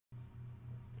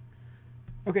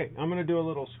Okay, I'm going to do a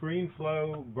little screen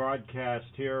flow broadcast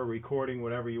here, recording,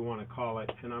 whatever you want to call it,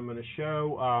 and I'm going to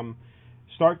show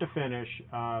start to finish.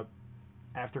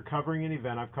 After covering an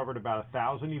event, I've covered about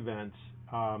 1,000 events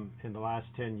in the last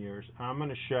 10 years. I'm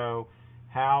going to show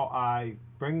how I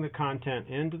bring the content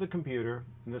into the computer,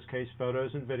 in this case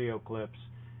photos and video clips,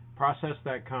 process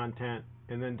that content,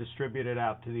 and then distribute it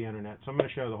out to the internet. So I'm going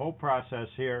to show the whole process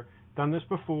here. Done this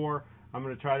before. I'm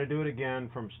going to try to do it again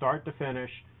from start to finish.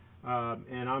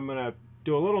 And I'm going to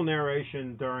do a little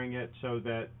narration during it so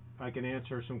that I can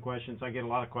answer some questions. I get a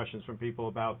lot of questions from people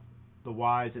about the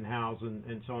whys and hows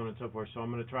and so on and so forth. So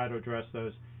I'm going to try to address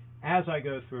those as I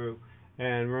go through.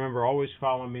 And remember, always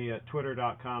follow me at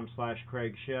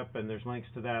twitter.com/CraigShipp, and there's links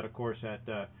to that, of course, at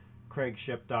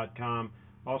CraigShipp.com.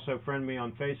 Also, friend me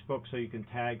on Facebook so you can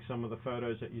tag some of the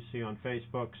photos that you see on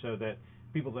Facebook so that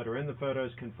people that are in the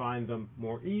photos can find them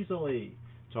more easily.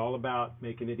 It's all about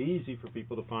making it easy for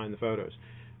people to find the photos.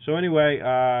 So anyway,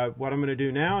 what I'm going to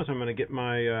do now is I'm going to get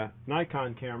my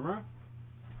Nikon camera.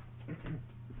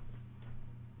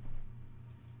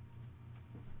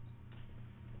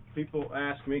 People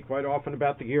ask me quite often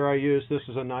about the gear I use. This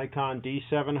is a Nikon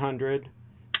D700,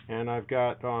 and I've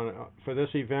got on for this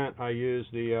event I use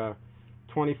the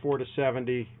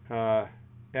 24-70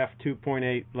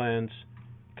 f2.8 lens,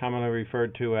 commonly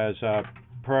referred to as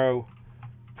Pro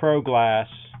glass.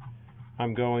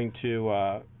 I'm going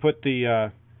to put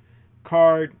the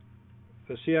card,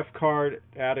 the CF card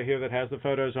out of here that has the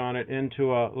photos on it,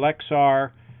 into a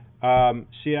Lexar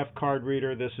CF card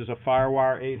reader. This is a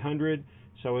FireWire 800,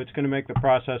 so it's going to make the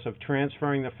process of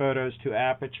transferring the photos to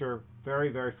Aperture very,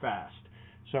 very fast.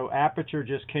 So Aperture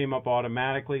just came up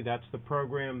automatically. That's the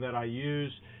program that I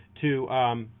use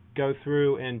to go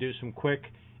through and do some quick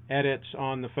edits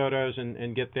on the photos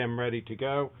and get them ready to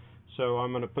go. So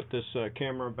I'm going to put this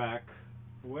camera back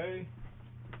away.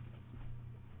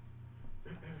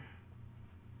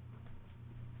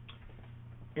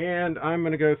 And I'm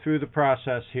going to go through the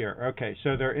process here. Okay,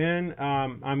 so they're in.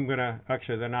 I'm going to,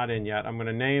 actually they're not in yet. I'm going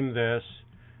to name this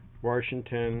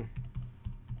Washington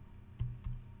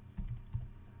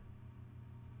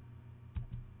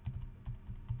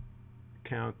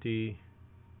County.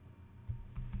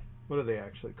 What do they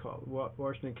actually call it?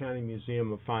 Washington County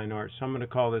Museum of Fine Arts. So I'm going to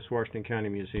call this Washington County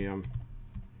Museum.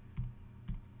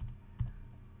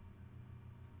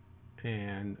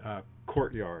 And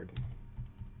courtyard.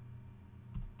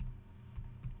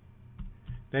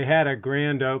 They had a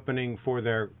grand opening for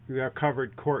their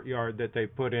covered courtyard that they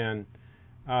put in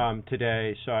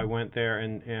today, so I went there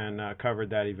and covered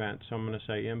that event. So I'm going to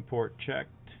say import checked.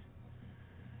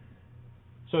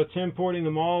 So it's importing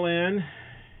them all in,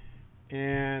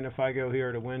 and if I go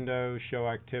here to Windows, Show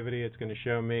Activity, it's going to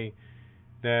show me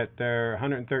that there are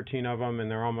 113 of them,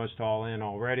 and they're almost all in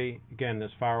already. Again,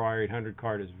 this FireWire 800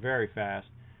 card is very fast.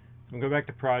 I'm going to go back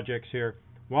to Projects here.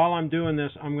 While I'm doing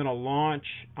this, I'm going to launch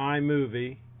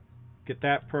iMovie, get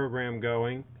that program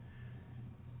going,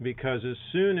 because as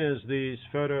soon as these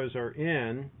photos are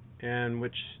in, and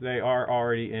which they are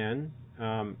already in,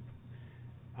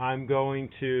 I'm going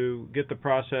to get the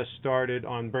process started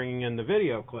on bringing in the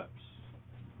video clips.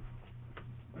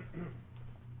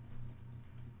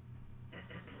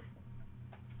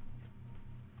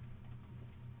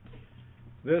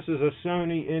 This is a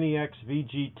Sony NEX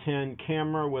VG10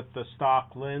 camera with the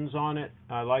stock lens on it.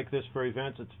 I like this for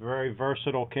events. It's a very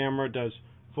versatile camera. It does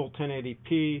full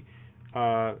 1080p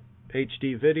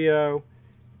HD video.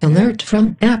 Alert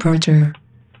from Aperture.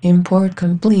 Import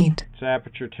complete. It's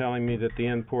Aperture telling me that the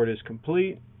import is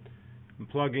complete. I'm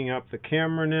plugging up the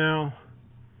camera now.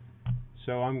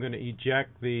 So I'm going to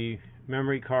eject the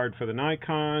memory card for the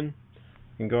Nikon.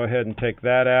 You can go ahead and take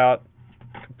that out.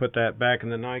 Put that back in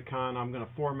the Nikon. I'm going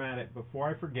to format it before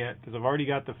I forget, because I've already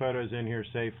got the photos in here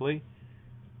safely.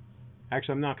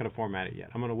 Actually, I'm not going to format it yet.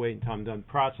 I'm going to wait until I'm done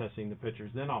processing the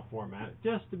pictures, then I'll format it,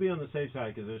 just to be on the safe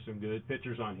side, because there's some good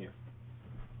pictures on here.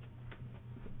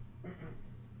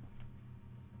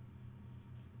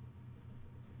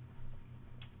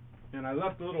 And I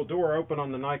left the little door open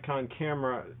on the Nikon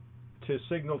camera to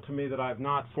signal to me that I've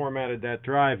not formatted that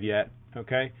drive yet.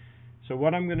 Okay, so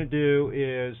what I'm going to do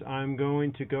is I'm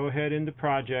going to go ahead into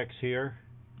Projects here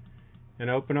and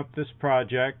open up this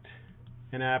project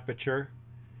in Aperture.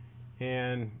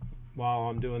 And while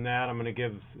I'm doing that, I'm going to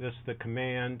give this the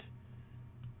command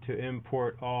to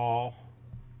import all.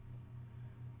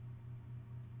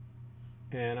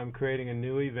 And I'm creating a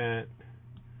new event,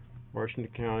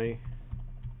 Washington County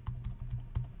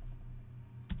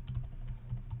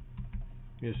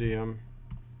Museum.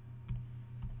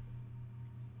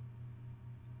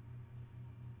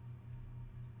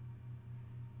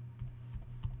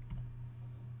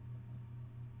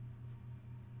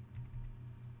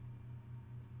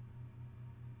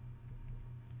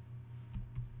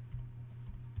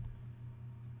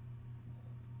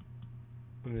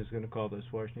 I'm just going to call this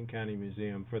Washington County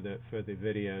Museum for the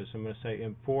videos. I'm going to say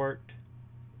import.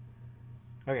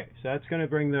 Okay, so that's going to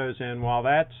bring those in. While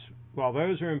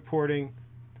those are importing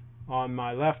on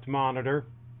my left monitor,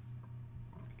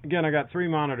 again, I got 3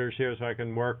 monitors here so I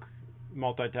can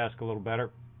multitask a little better.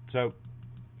 So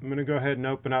I'm going to go ahead and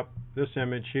open up this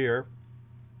image here.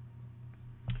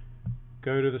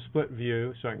 Go to the split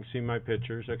view so I can see my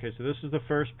pictures. Okay, so this is the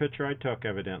first picture I took,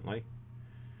 evidently,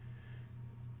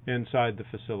 inside the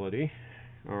facility.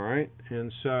 Alright,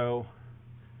 and so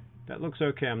that looks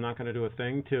okay. I'm not going to do a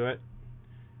thing to it.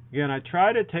 Again, I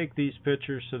try to take these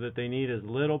pictures so that they need as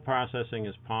little processing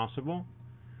as possible.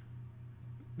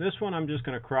 This one I'm just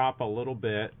going to crop a little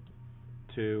bit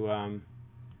to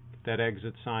get that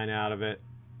exit sign out of it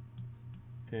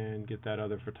and get that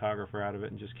other photographer out of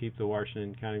it and just keep the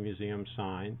Washington County Museum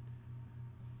sign.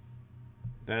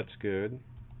 That's good.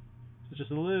 So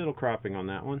just a little cropping on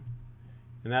that one.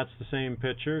 And that's the same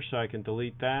picture, so I can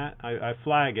delete that. I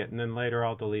flag it and then later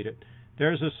I'll delete it.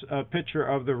 There's a picture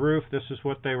of the roof. This is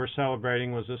what they were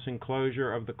celebrating, was this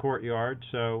enclosure of the courtyard.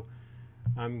 So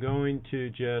I'm going to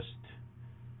just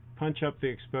punch up the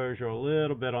exposure a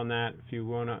little bit on that if you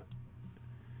want to.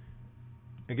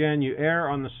 Again, you err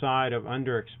on the side of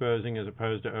underexposing as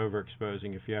opposed to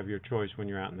overexposing if you have your choice when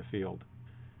you're out in the field.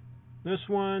 This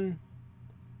one,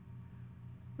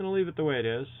 I'm going to leave it the way it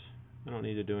is. I don't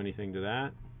need to do anything to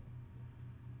that.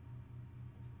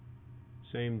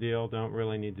 Same deal, don't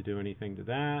really need to do anything to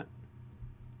that.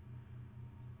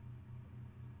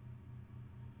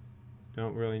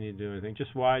 Don't really need to do anything.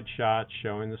 Just wide shots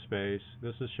showing the space.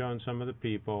 This is showing some of the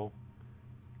people.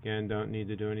 Again, don't need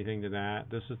to do anything to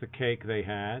that. This is the cake they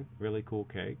had. Really cool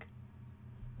cake.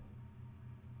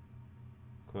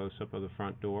 Close up of the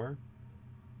front door.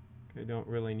 Okay, don't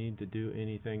really need to do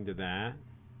anything to that.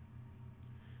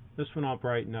 This one I'll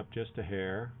brighten up just a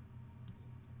hair.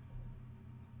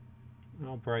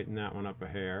 I'll brighten that one up a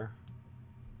hair.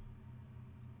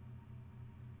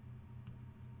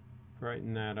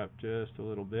 Brighten that up just a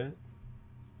little bit.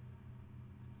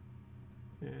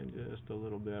 And just a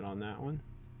little bit on that one.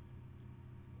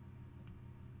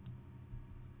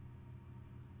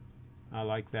 I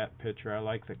like that picture. I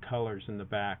like the colors in the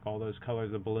back. All those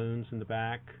colors, the balloons in the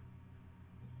back.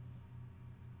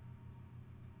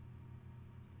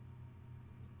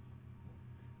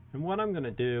 And what I'm going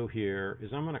to do here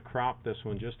is I'm going to crop this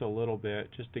one just a little bit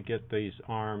just to get these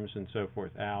arms and so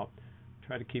forth out.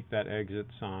 Try to keep that exit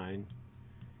sign.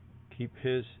 Keep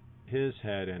his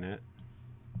head in it.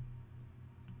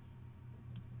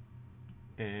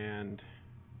 And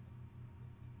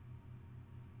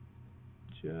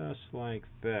just like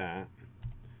that.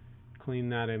 Clean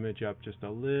that image up just a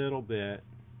little bit.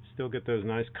 Still get those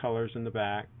nice colors in the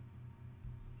back.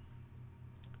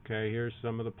 Okay, here's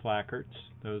some of the placards.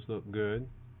 Those look good.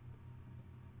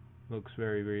 Looks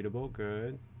very readable.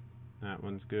 Good. That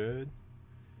one's good.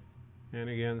 And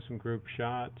again, some group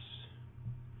shots.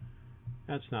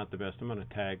 That's not the best. I'm going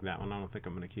to tag that one. I don't think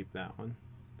I'm going to keep that one.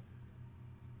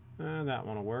 That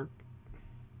one will work.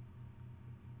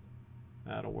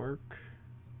 That'll work.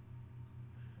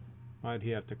 Why'd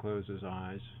he have to close his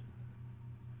eyes?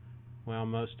 Well,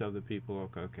 most of the people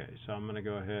look okay. So I'm going to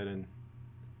go ahead and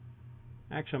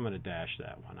actually, I'm going to dash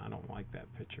that one. I don't like that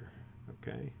picture.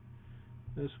 Okay.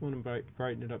 This one,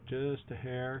 brighten it up just a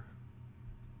hair.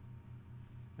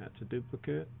 That's a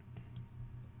duplicate.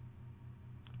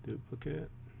 Duplicate.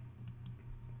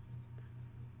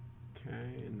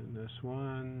 Okay, and then this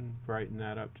one, brighten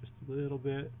that up just a little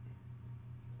bit.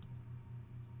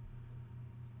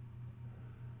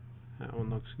 That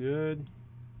one looks good.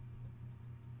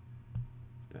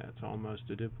 That's almost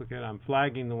a duplicate. I'm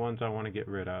flagging the ones I want to get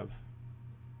rid of.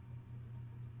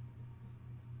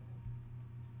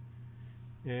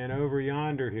 And over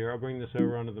yonder here, I'll bring this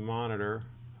over onto the monitor.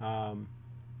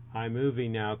 iMovie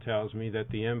now tells me that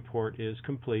the import is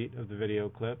complete of the video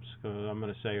clips. So I'm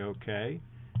going to say OK.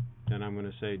 Then I'm going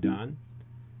to say done.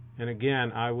 And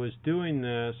again, I was doing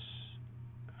this,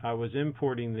 I was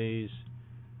importing these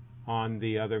on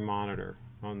the other monitor,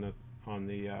 on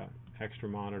the extra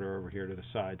monitor over here to the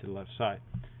side, to the left side.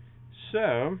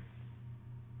 So,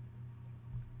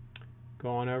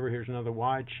 going over, here's another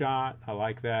wide shot. I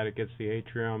like that. It gets the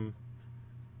atrium.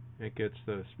 It gets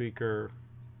the speaker.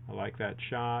 I like that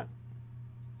shot.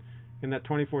 And that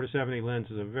 24-70 lens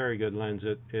is a very good lens.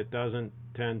 It doesn't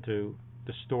tend to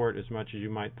distort as much as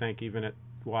you might think, even at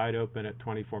wide open at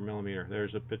 24mm.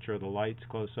 There's a picture of the lights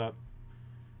close up.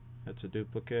 That's a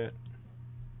duplicate.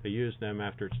 They used them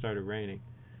after it started raining.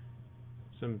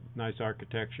 Some nice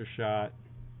architecture shot.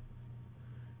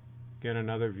 Again,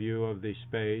 another view of the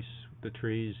space. The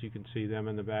trees, you can see them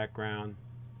in the background.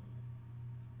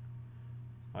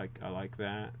 I like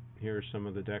that. Here's some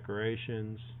of the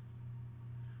decorations.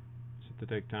 Just have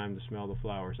to take time to smell the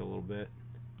flowers a little bit.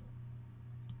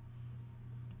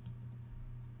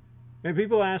 And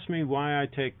people ask me why I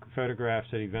take photographs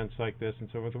at events like this and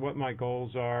so forth, what my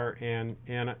goals are, and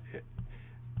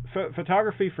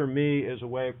photography for me is a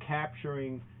way of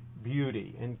capturing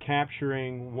beauty and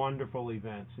capturing wonderful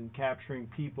events and capturing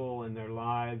people and their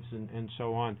lives and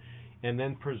so on, and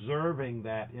then preserving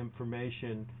that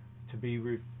information to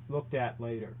be looked at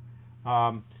later.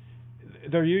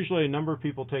 There are usually a number of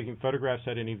people taking photographs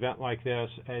at an event like this,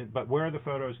 but where are the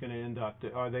photos going to end up?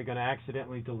 Are they going to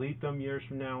accidentally delete them years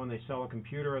from now when they sell a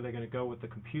computer? Are they going to go with the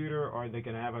computer? Are they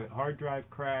going to have a hard drive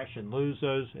crash and lose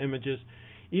those images?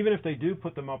 Even if they do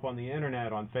put them up on the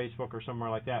internet, on Facebook or somewhere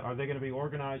like that, are they going to be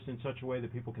organized in such a way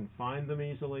that people can find them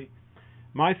easily?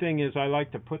 My thing is I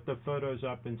like to put the photos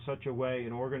up in such a way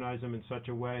and organize them in such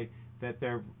a way that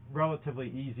they're relatively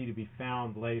easy to be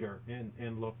found later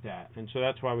and looked at. And so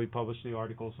that's why we publish the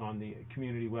articles on the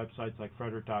community websites like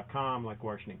Frederick.com, like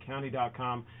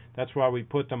WashingtonCounty.com. That's why we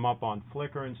put them up on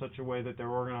Flickr in such a way that they're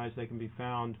organized, they can be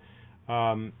found.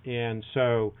 And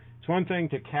so it's one thing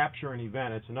to capture an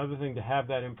event. It's another thing to have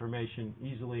that information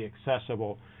easily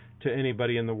accessible to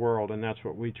anybody in the world, and that's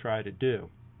what we try to do.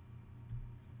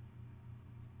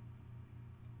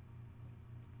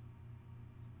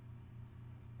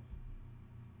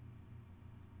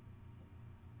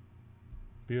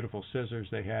 Beautiful scissors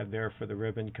they had there for the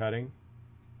ribbon cutting.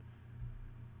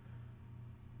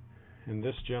 And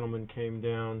this gentleman came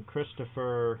down,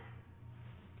 Christopher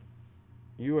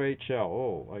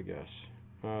UHL, I guess.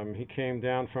 He came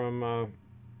down from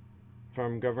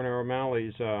Governor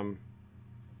O'Malley's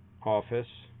office,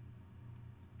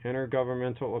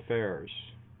 Intergovernmental Affairs,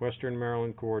 Western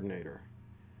Maryland Coordinator.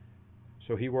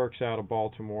 So he works out of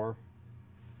Baltimore.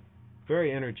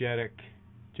 Very energetic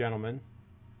gentleman.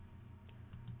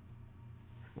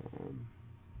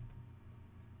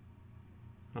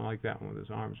 I like that one with his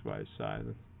arms by his side.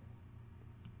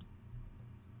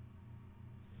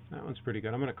 That one's pretty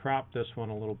good. I'm going to crop this one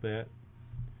a little bit.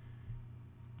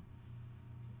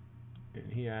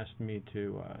 And he asked me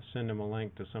to send him a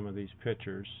link to some of these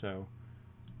pictures, so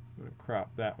I'm going to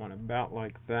crop that one about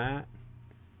like that.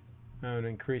 I'm going to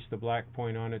increase the black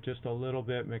point on it just a little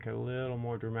bit, make it a little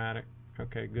more dramatic.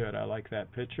 Okay, good. I like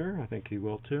that picture. I think he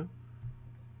will too.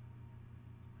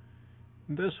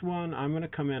 This one, I'm going to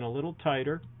come in a little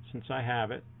tighter since I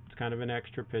have it. It's kind of an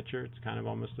extra picture. It's kind of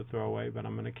almost a throwaway, but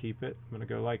I'm going to keep it. I'm going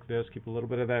to go like this, keep a little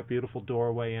bit of that beautiful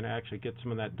doorway and actually get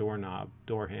some of that doorknob,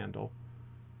 door handle.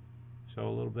 So a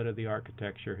little bit of the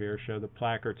architecture here. Show the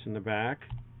placards in the back.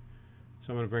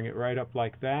 So I'm going to bring it right up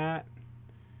like that.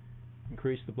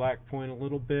 Increase the black point a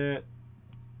little bit.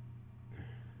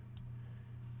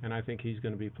 And I think he's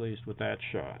going to be pleased with that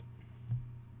shot.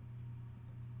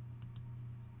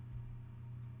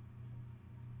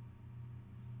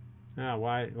 Now,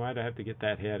 why do I have to get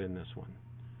that head in this one?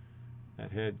 That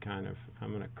head kind of,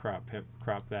 I'm going to crop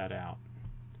that out.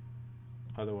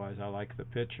 Otherwise, I like the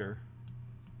picture.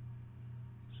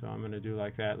 So I'm going to do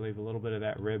like that, leave a little bit of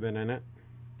that ribbon in it.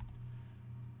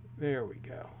 There we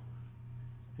go.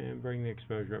 And bring the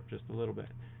exposure up just a little bit.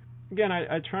 Again,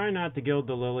 I try not to gild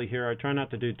the lily here. I try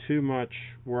not to do too much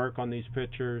work on these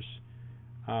pictures.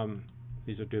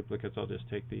 These are duplicates. I'll just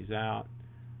take these out.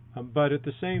 But at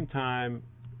the same time,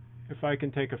 if I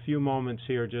can take a few moments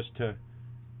here just to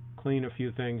clean a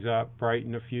few things up,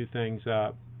 brighten a few things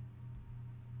up,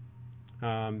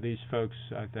 these folks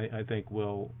I think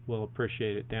will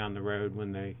appreciate it down the road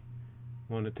when they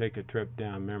want to take a trip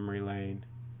down memory lane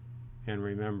and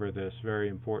remember this very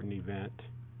important event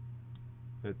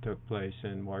that took place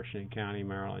in Washington County,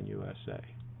 Maryland, USA.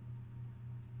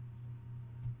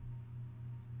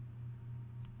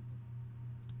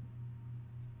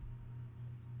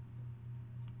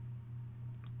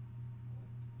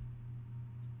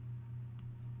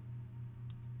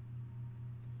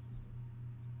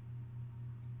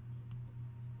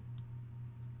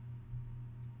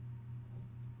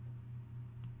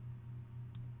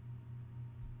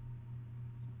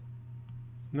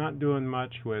 Not doing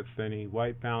much with any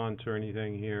white balance or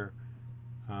anything here.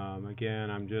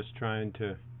 Again, I'm just trying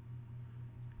to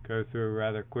go through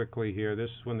rather quickly here. This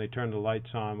is when they turned the lights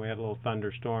on. We had a little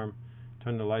thunderstorm.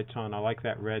 Turned the lights on. I like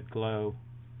that red glow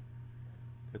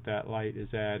that light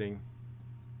is adding.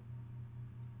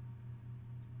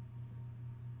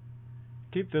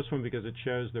 Keep this one because it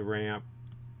shows the ramp,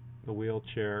 the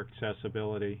wheelchair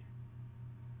accessibility.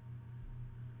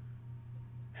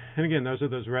 And again, those are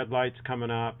those red lights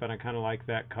coming up, and I kind of like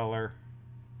that color.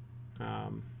 So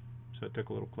I took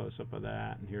a little close-up of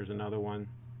that, and here's another one.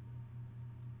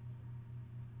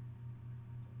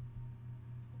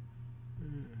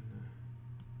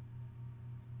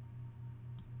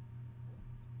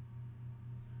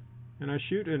 And I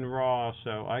shoot in RAW,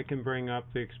 so I can bring up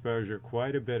the exposure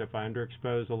quite a bit if I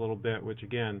underexpose a little bit, which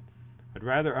again, I'd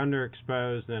rather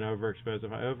underexpose than overexpose.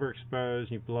 If I overexpose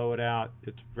and you blow it out,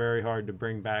 it's very hard to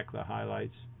bring back the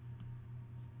highlights.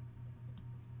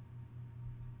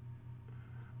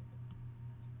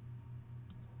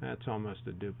 That's almost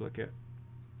a duplicate.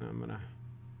 I'm going to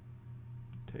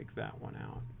take that one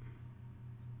out.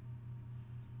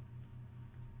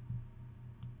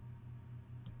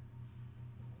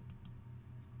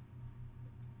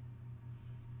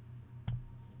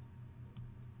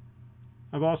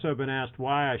 I've also been asked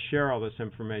why I share all this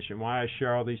information, why I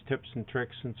share all these tips and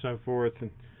tricks and so forth, and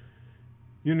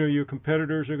your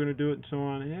competitors are going to do it and so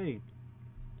on. Hey,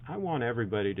 I want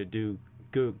everybody to do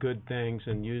good things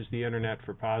and use the internet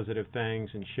for positive things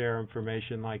and share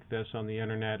information like this on the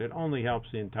internet. It only helps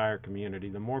the entire community.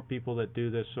 The more people that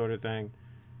do this sort of thing,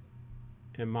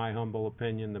 in my humble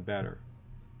opinion, the better.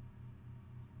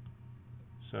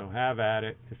 So have at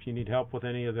it. If you need help with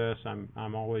any of this,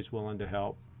 I'm always willing to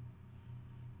help.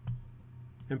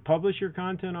 And publish your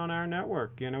content on our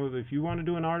network. If you want to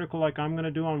do an article like I'm going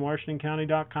to do on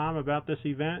WashingtonCounty.com about this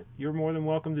event, you're more than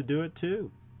welcome to do it too.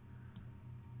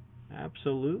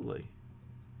 Absolutely.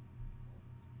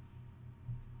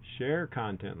 Share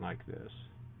content like this.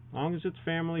 As long as it's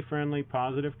family friendly,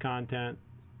 positive content.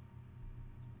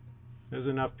 There's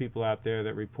enough people out there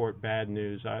that report bad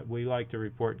news. We like to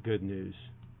report good news.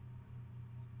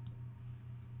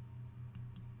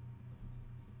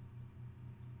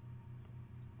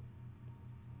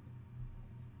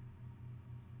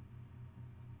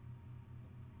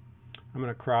 I'm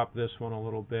going to crop this one a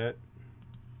little bit.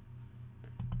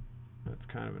 That's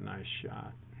kind of a nice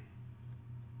shot.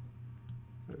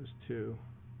 Those two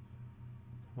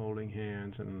holding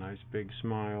hands and a nice big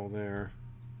smile there.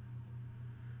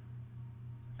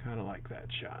 Kind of like that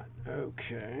shot.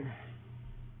 Okay.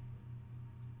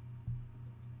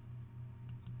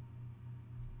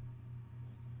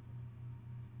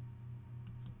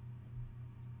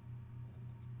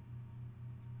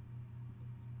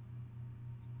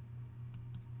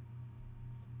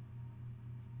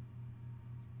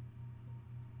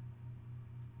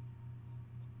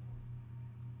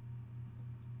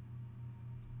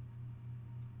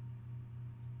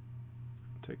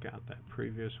 Take out that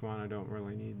previous one. I don't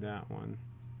really need that one.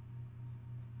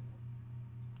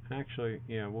 Actually,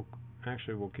 yeah, we'll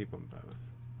keep them both.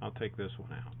 I'll take this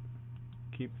one out.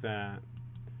 Keep that.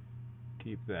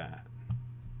 Keep that.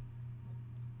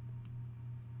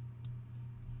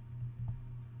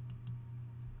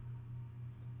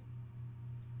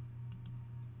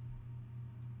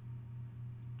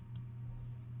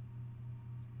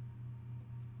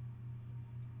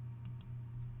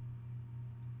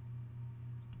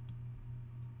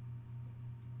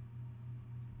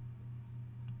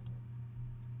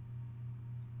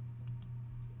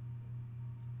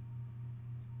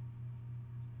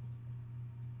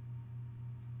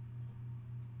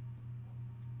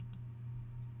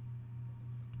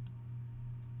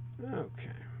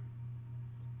 Okay.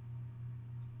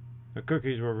 The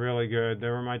cookies were really good. They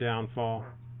were my downfall.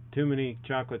 Too many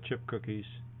chocolate chip cookies.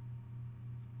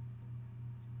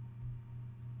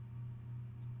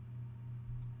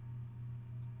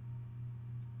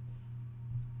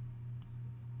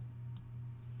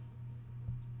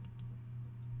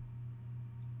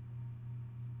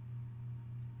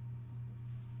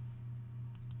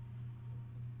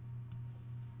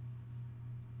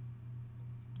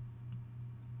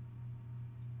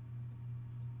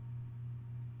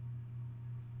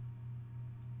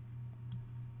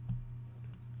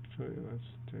 So let's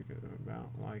take it about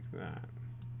like that.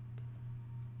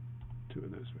 Two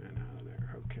of those men out of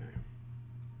there. Okay.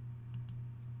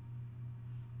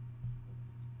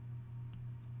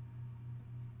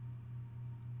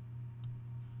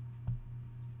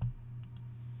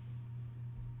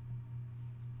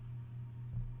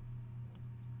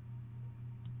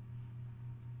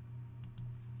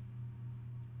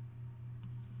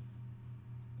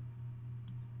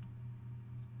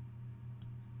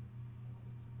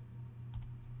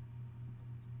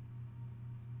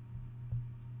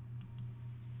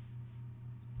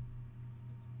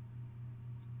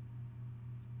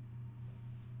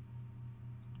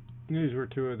 These were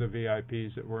two of the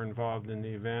VIPs that were involved in the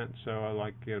event, so I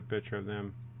like to get a picture of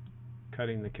them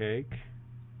cutting the cake.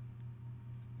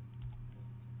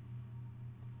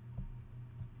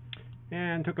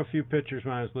 And took a few pictures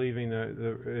when I was leaving.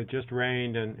 It just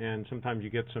rained, and sometimes you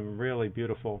get some really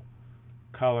beautiful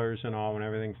colors and all when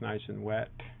everything's nice and wet.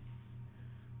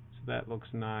 So that looks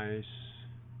nice.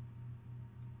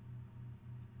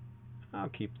 I'll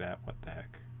keep that. What the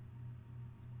heck?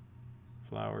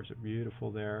 Flowers are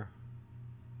beautiful there.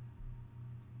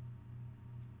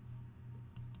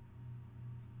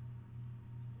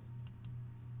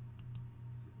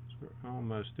 So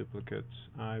almost duplicates.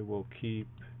 I'll keep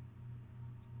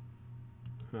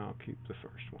the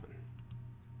first one.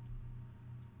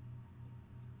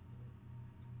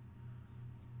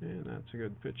 And that's a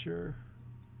good picture.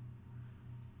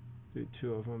 Do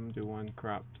two of them, do one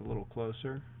cropped a little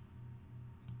closer.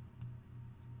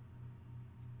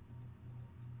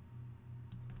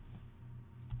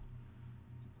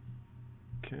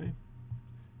 Okay.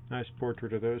 Nice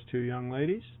portrait of those two young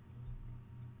ladies.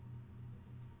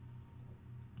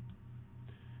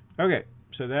 Okay,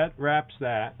 so that wraps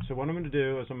that. So what I'm going to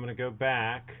do is I'm going to go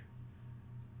back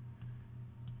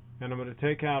and I'm going to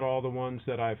take out all the ones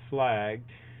that I flagged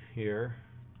here.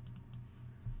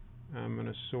 I'm going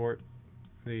to sort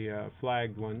the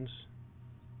flagged ones.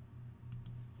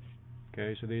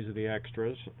 Okay, so these are the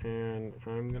extras, and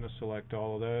I'm going to select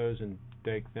all of those and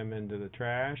take them into the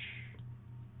trash.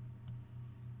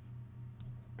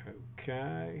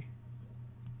 Okay,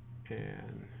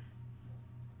 and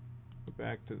go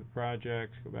back to the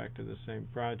projects, go back to the same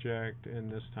project,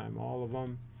 and this time all of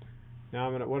them. Now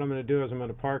what I'm going to do is I'm going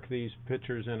to park these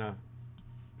pictures in a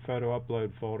photo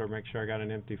upload folder, make sure I got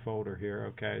an empty folder here.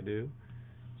 Okay, I do.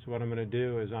 So what I'm going to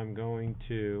do is I'm going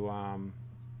to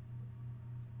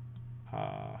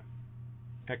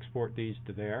export these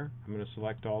to there. I'm going to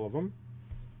select all of them.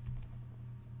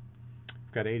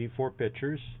 I've got 84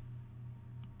 pictures.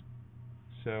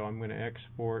 So I'm going to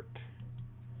export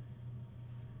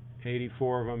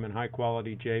 84 of them in high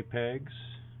quality JPEGs.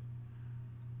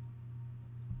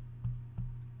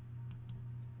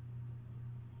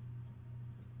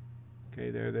 Okay,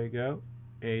 there they go.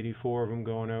 84 of them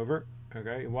going over.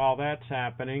 Okay, while that's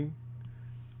happening,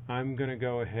 I'm going to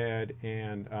go ahead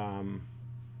and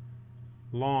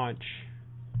launch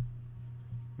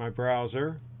my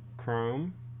browser,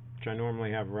 Chrome, which I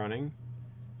normally have running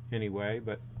anyway,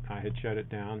 but I had shut it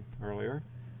down earlier.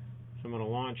 So I'm going to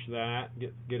launch that,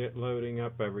 get it loading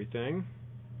up everything,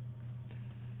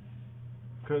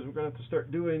 because we're going to have to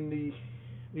start doing the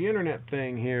internet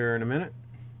thing here in a minute.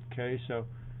 Okay, so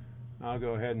I'll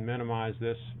go ahead and minimize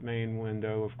this main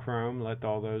window of Chrome, let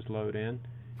all those load in,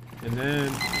 and then,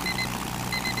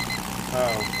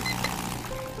 oh,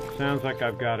 sounds like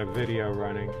I've got a video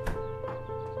running.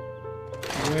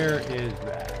 Where is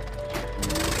that?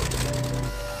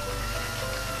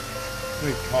 Let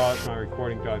me pause my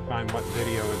recording until I find what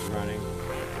video is running.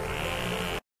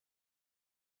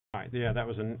 Alright, yeah, that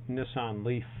was a Nissan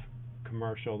Leaf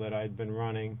commercial that I'd been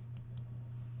running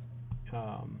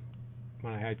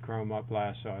when I had Chrome up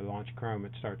last, so I launched Chrome,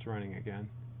 it starts running again.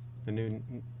 The new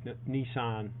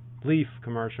Nissan Leaf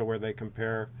commercial where they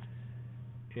compare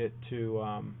it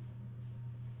to,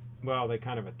 well, they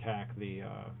kind of attack the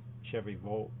Chevy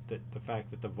Volt, the fact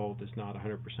that the Volt is not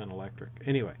 100% electric.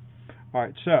 Anyway,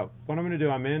 alright, so what I'm going to do,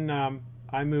 I'm in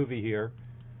iMovie here,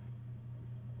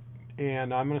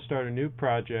 and I'm going to start a new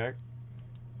project.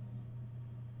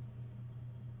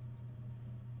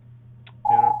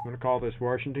 And I'm going to call this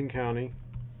Washington County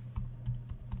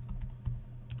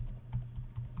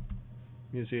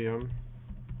Museum.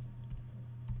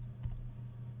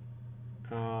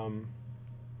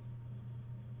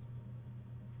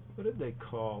 What did they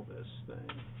call this thing?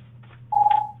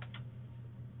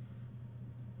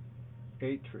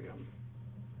 Atrium.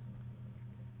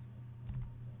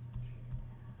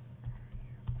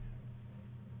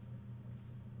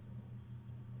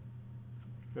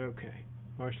 Okay,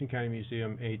 Washington County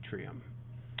Museum Atrium.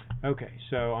 Okay,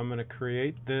 so I'm going to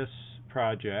create this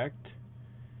project.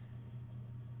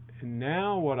 And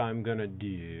now what I'm going to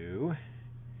do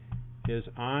is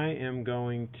I am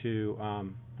going to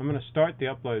start the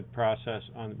upload process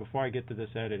on, before I get to this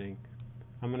editing,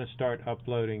 I'm going to start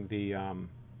uploading the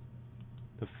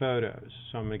photos.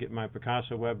 So I'm going to get my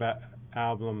Picasso Web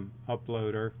Album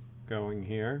uploader going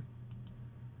here.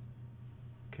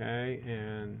 Okay,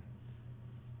 and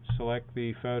select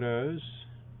the photos,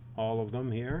 all of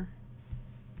them here.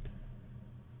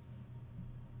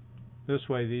 This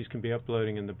way these can be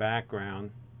uploading in the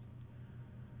background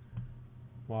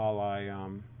while I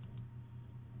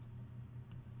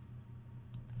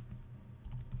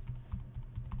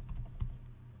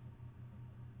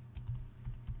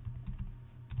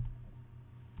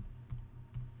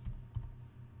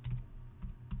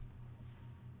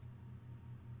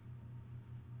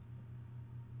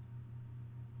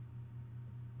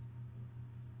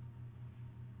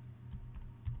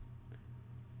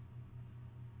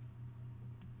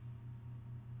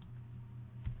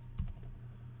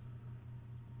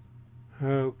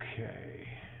Okay.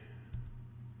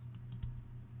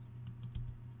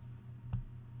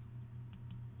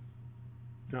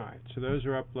 Alright, so those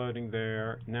are uploading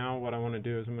there. Now what I want to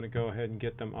do is I'm going to go ahead and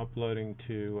get them uploading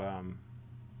to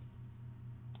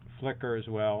Flickr as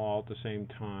well, all at the same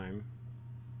time.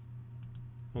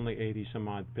 Only 80 some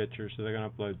odd pictures, so they're going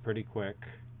to upload pretty quick.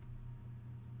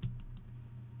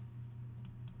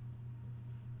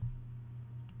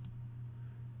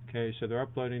 Okay, so they're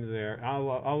uploading to there.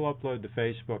 I'll upload to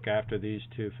Facebook after these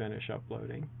two finish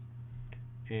uploading.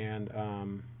 And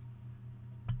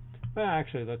well,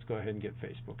 actually, let's go ahead and get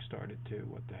Facebook started too.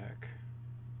 What the heck?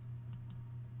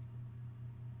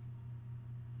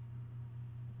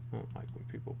 I don't like when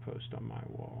people post on my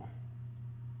wall.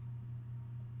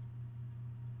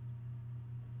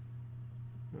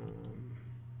 Let's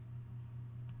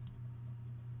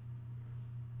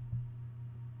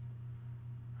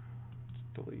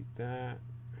delete that.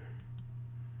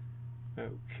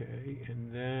 Okay,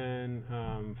 and then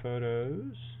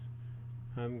photos.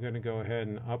 I'm going to go ahead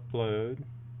and upload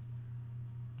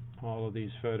all of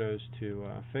these photos to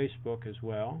Facebook as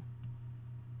well.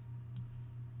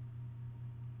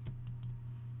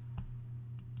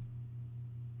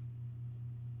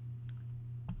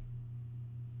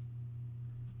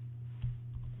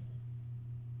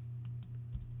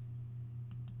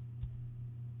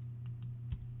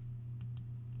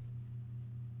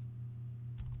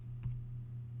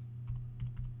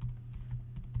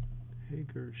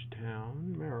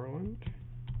 Hagerstown, Maryland.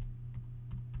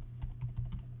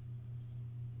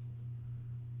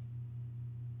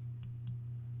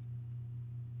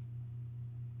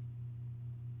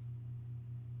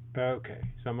 Okay,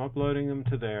 so I'm uploading them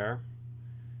to there.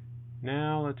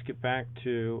 Now let's get back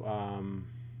to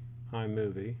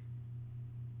iMovie.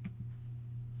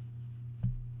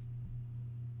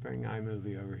 Bring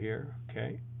iMovie over here.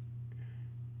 Okay.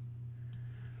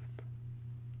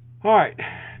 Alright,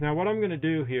 now what I'm going to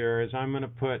do here is I'm going to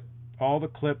put all the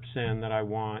clips in that I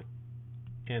want,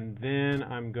 and then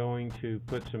I'm going to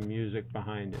put some music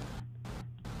behind it.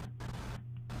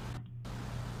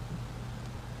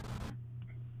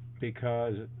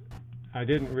 Because I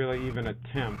didn't really even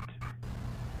attempt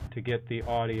to get the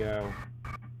audio,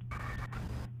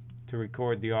 to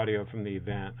record the audio from the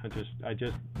event. I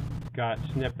just got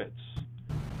snippets.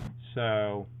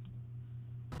 So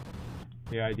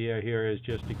the idea here is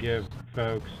just to give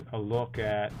folks a look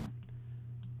at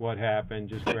what happened.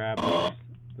 Just grab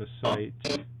the site.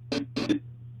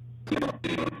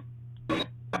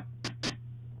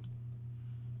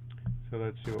 So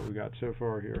let's see what we got so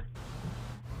far here.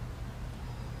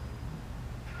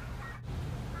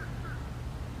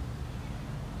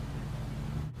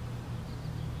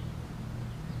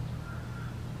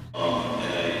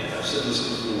 I've said this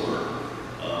before,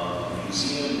 the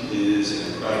museum is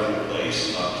an incredible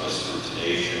place, not just for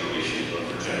today's generation, but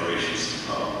for generations to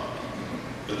come.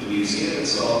 But the museum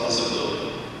itself is a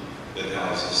building that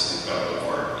houses incredible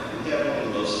art, and we have one of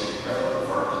the most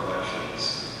incredible art collections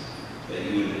that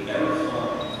you would ever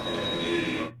find in a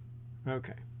community.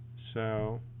 Okay,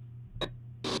 so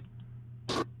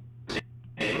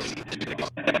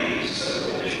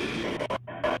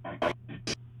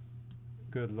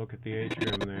good look at the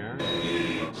atrium there.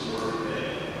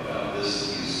 About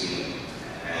this museum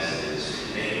as it is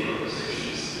many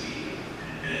organizations to be,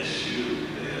 and it's you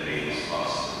that have made this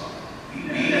possible. We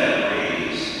have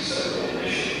raised several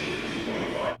mission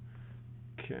 2.5.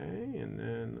 Okay, and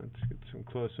then let's get some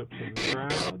close-ups of the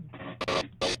crowd.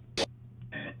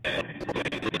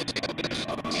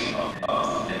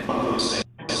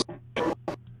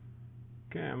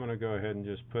 Okay, I'm going to go ahead and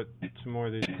just put some more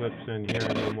of these clips in here,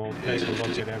 and then we'll take a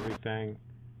look at everything.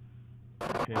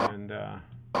 And okay.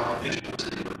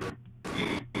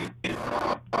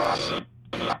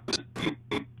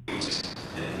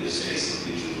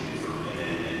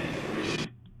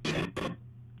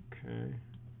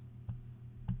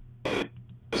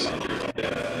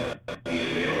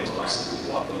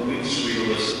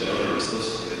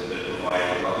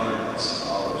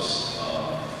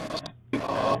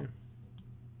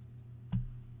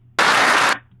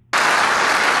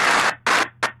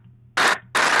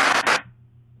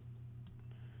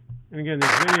 And again,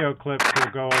 these video clips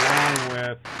will go along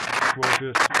with,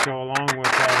 will just go along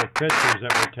with all the pictures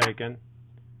that were taken.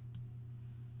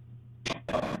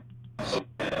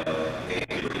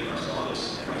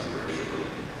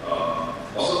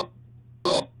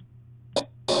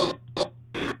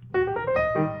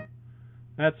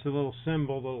 That's the little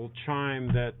symbol, the little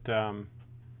chime that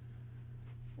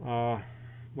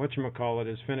whatchamacallit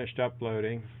is finished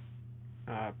uploading.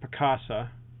 Picasa.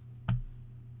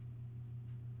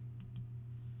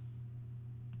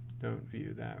 Don't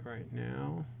view that right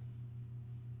now.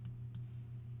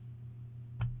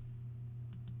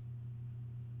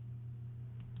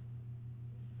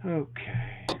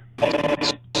 Okay.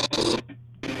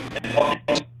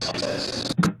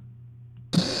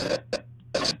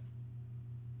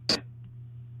 So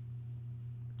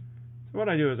what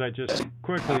I do is I just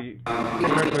quickly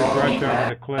brush over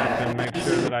the clip and make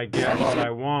sure that I get what I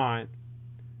want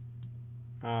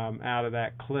out of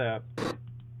that clip.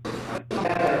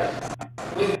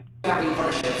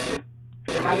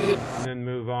 And then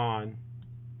move on.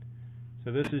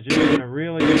 So this is just a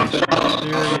really series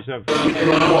of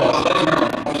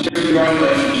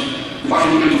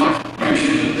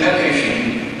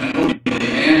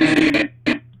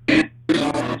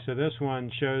so this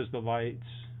one shows the lights.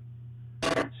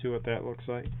 Let's see what that looks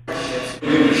like.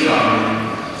 It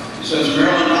says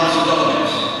Maryland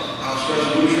Hospitalities. House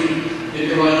resolution, if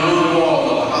you're unknown to all,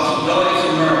 the Hospitalities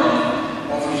of Maryland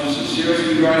offers a sincerest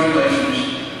congratulations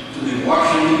to the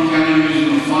Washington County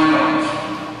Museum of Fine Arts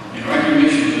in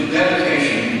recognition of the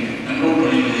dedication and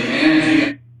opening of the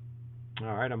Anne.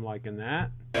 All right, I'm liking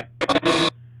that.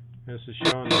 This is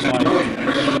showing the light.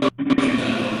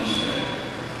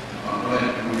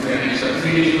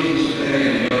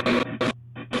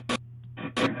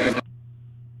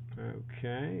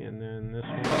 Okay, and then this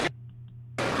one.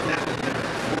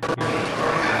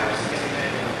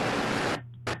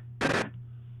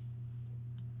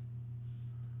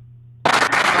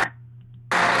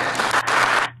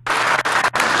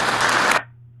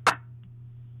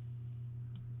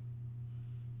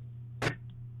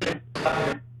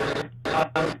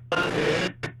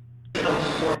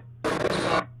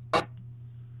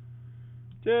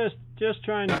 Just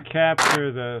trying to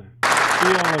capture the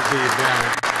feel of the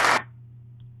event.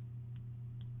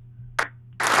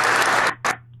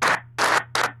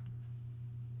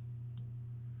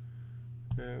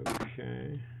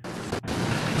 Okay.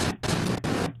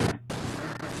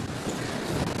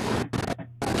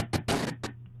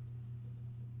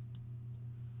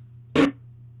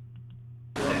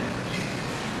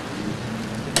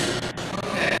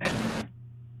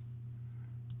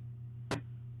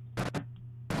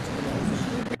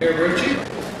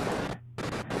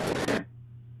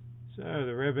 So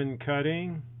the ribbon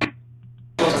cutting.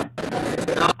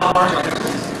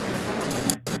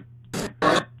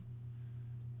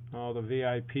 All the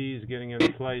VIPs getting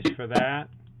in place for that.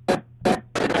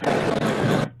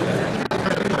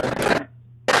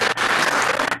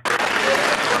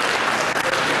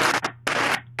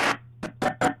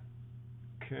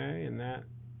 Okay, and that.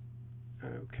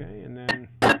 Okay, and then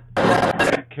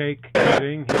cake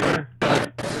cutting here.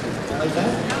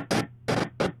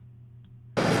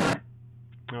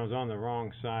 I was on the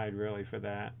wrong side really for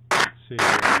that. Let's see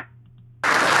here.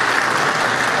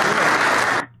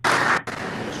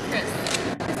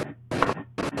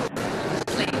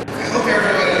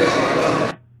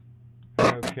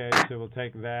 Okay, so we'll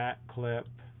take that clip.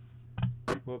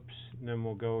 Whoops, and then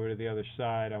we'll go over to the other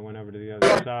side. I went over to the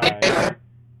other side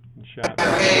and shot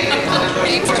over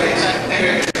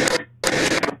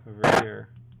here.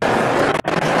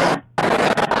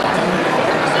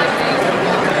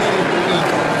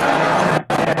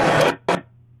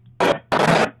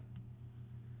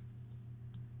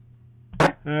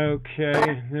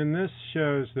 Okay, and this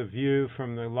shows the view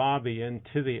from the lobby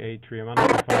into the atrium. I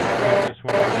don't know if I can get this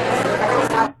one.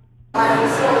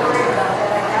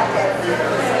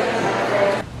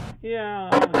 Yeah,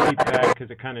 I'll keep that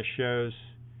because it kind of shows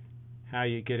how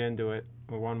you get into it,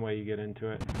 or one way you get into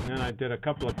it. And then I did a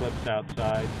couple of clips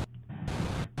outside.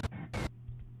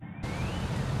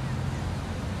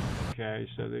 Okay,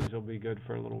 so these will be good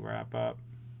for a little wrap up.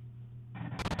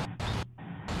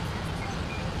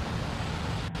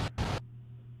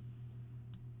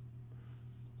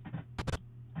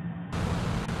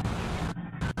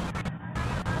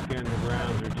 Again, the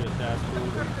grounds are just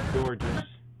absolutely gorgeous.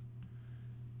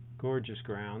 Gorgeous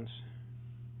grounds.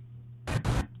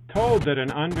 Told that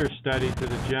an understudy to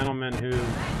the gentleman who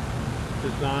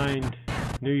designed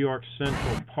New York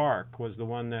Central Park was the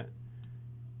one that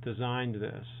designed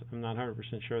this. I'm not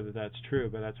 100% sure that that's true,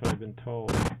 but that's what I've been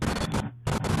told.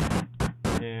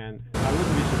 And I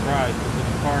wouldn't be surprised because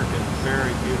this park is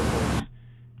very beautiful.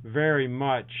 It's very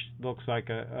much looks like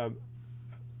a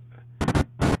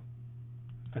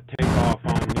takeoff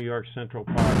on New York Central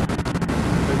Park,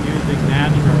 but using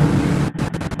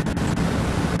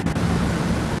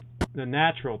the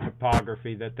natural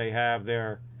topography that they have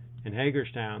there in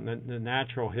Hagerstown, the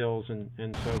natural hills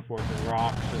and so forth, and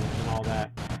rocks and all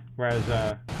that, whereas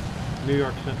New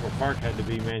York Central Park had to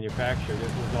be manufactured. It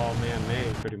was all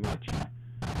man-made pretty much.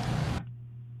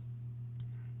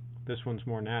 This one's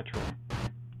more natural.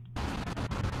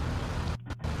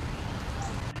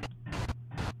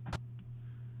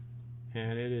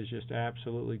 And it is just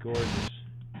absolutely gorgeous.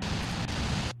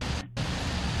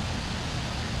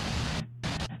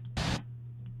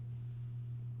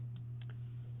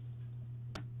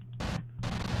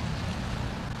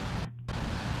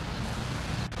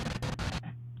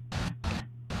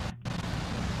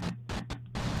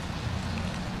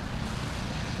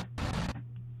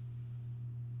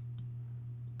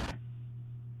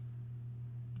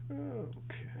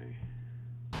 Okay.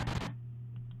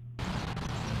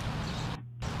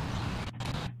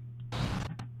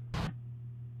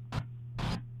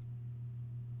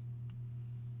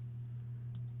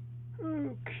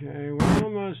 Okay, we're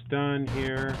almost done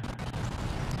here.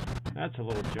 That's a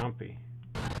little jumpy.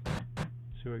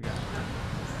 See what we got.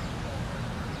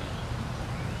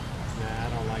 Nah, I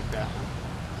don't like that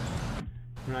one.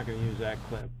 We're not going to use that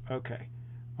clip. Okay.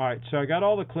 Alright, so I got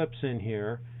all the clips in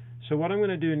here. So what I'm going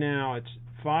to do now, it's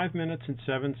 5 minutes and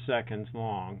 7 seconds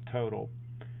long total.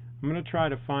 I'm going to try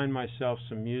to find myself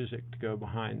some music to go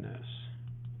behind this.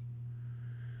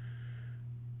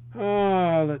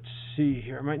 Let's see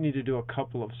here. I might need to do a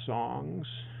couple of songs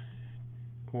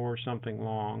or something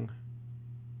long.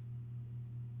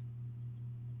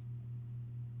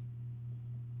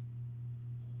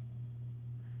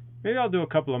 Maybe I'll do a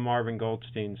couple of Marvin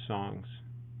Goldstein songs.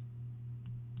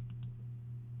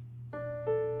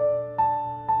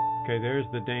 Okay, there's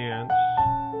the dance.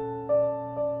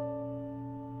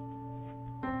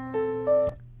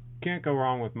 Can't go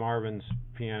wrong with Marvin's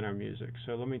piano music,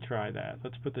 so let me try that.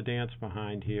 Let's put the dance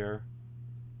behind here.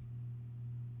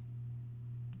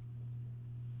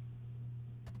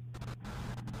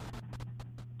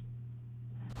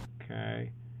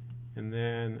 Okay, and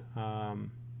then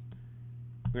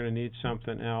we're going to need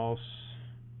something else.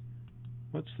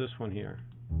 What's this one here?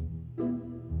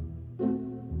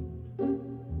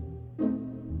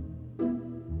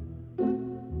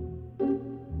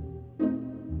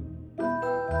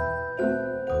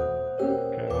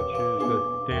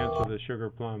 The Sugar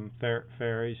Plum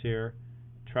Fairies here.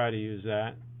 Try to use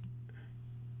that.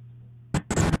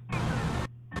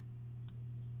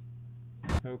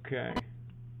 Okay. And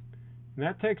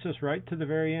that takes us right to the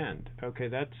very end. Okay,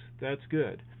 that's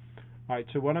good. Alright,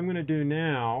 so what I'm going to do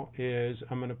now is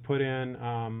I'm going to put in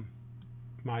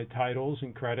my titles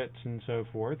and credits and so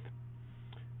forth.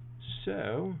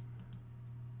 So,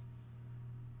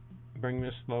 bring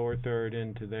this lower third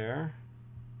into there.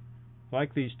 I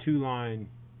like these two-line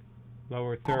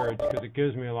lower thirds because it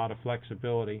gives me a lot of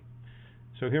flexibility.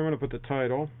 So here I'm going to put the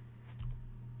title.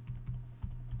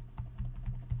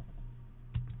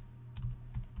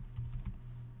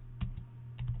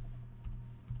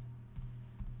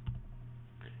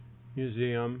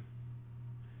 Museum.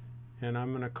 And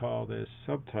I'm going to call this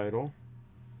subtitle.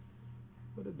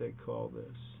 What did they call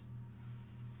this?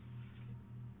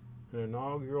 An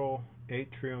inaugural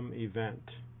atrium event.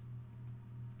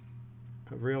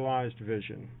 A realized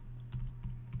vision.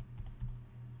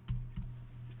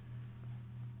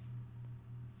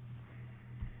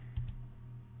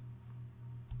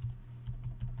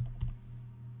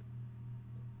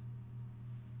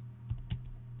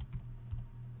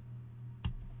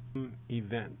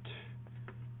 Event.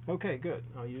 Okay, good.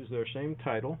 I'll use their same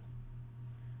title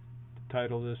to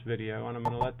title this video, and I'm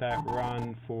going to let that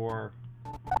run for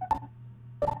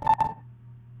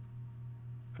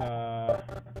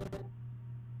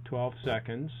 12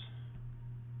 seconds.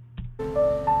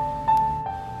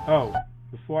 Oh,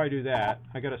 before I do that,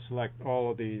 I got to select all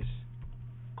of these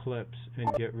clips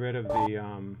and get rid of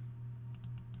the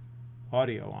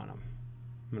audio on them.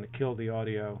 I'm going to kill the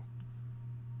audio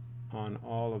on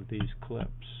all of these clips.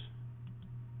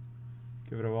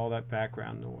 Get rid of all that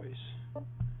background noise.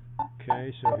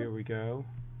 Okay, so here we go.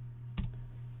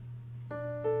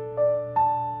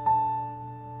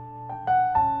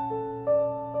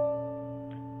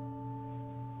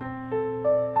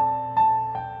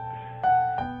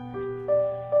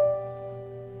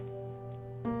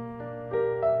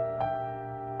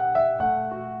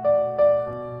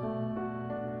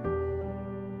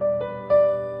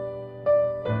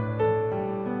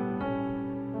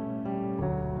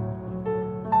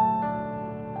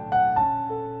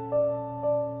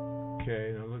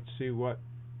 Okay, now let's see what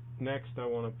next I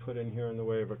want to put in here in the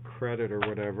way of a credit or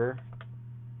whatever.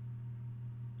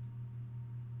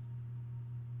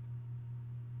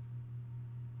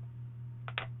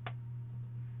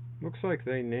 Looks like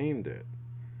they named it.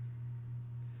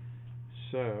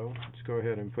 So, let's go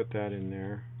ahead and put that in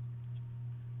there.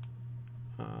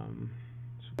 So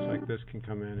looks like this can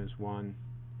come in as one.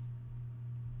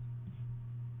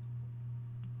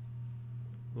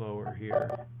 lower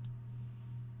here.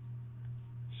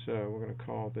 So we're going to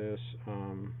call this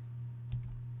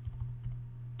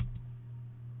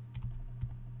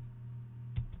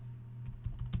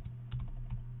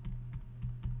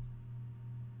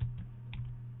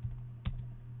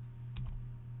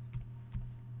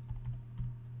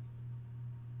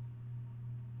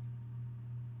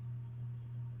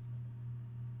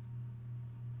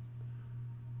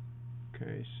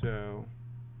okay, so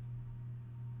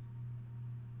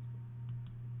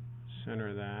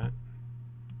center that.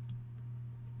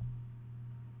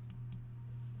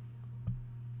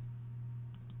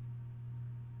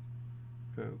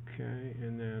 Okay,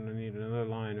 and then I need another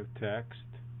line of text.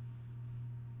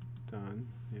 Done.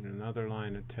 Need another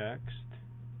line of text.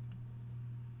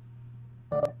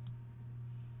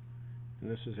 And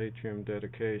this is Atrium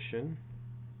dedication.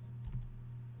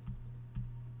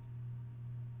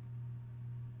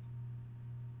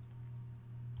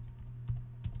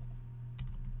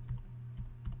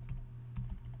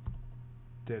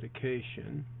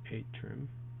 Dedication, Atrium.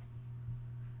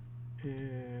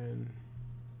 And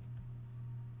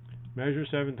measure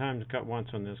 7 times, cut once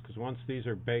on this, because once these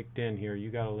are baked in here, you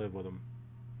got to live with them.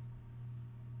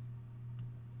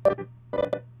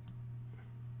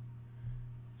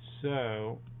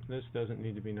 So this doesn't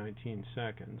need to be 19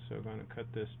 seconds, so I'm going to cut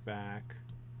this back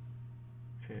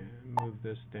and move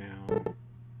this down.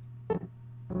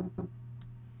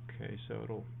 Okay, so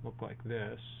it'll look like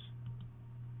this.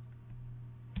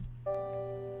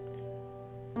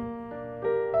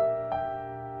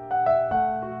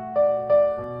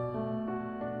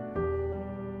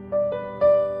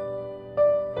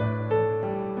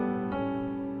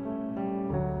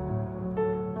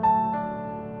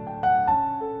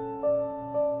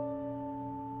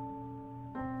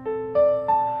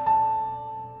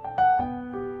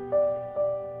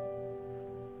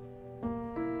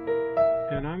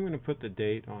 And I'm going to put the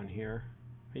date on here.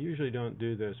 I usually don't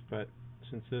do this, but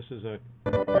since this is a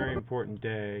very important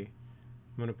day,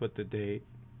 I'm going to put the date.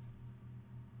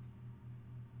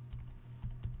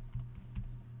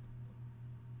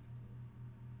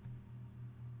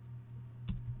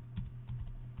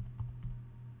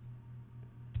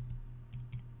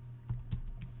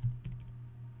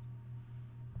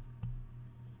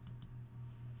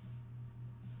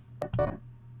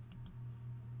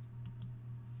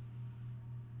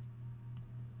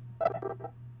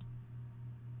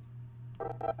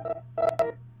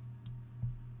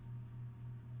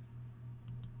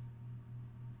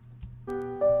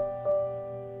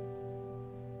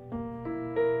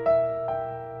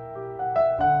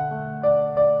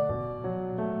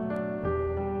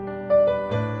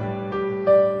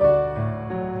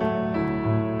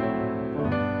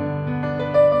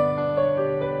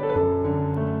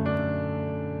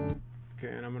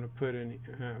 Okay, and I'm going to put in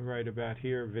right about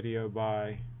here, video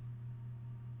by.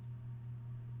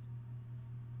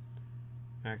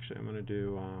 Actually, I'm going to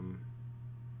do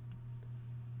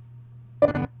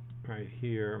right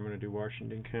here. I'm going to do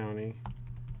Washington County.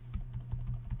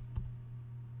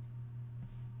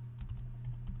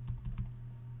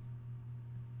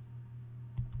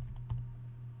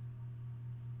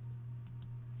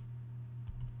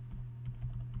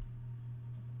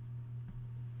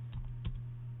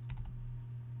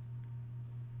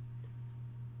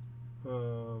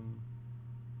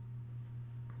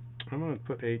 I'm going to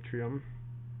put Atrium.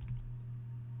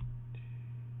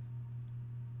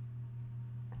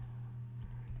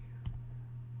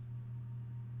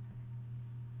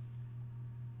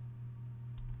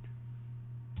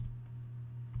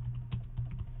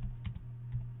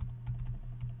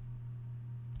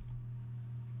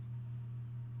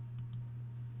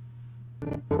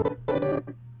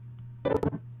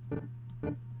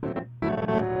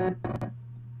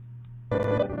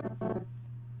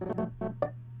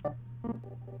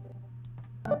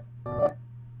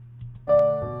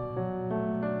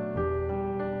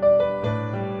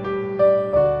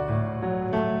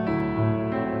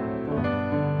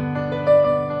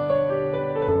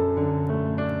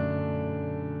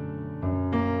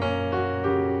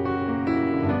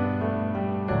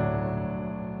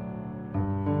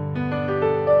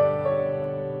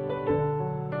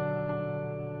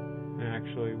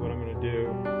 Actually, what I'm going to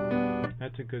do,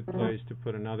 that's a good place to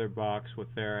put another box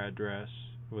with their address,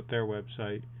 with their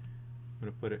website. I'm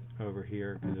going to put it over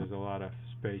here because there's a lot of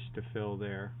space to fill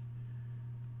there.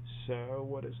 So,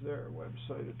 what is their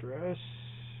website address?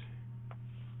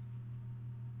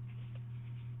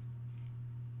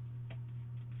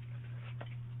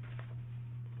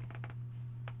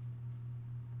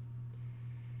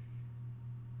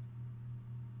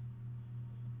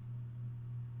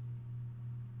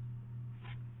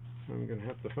 I'm going to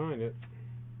have to find it.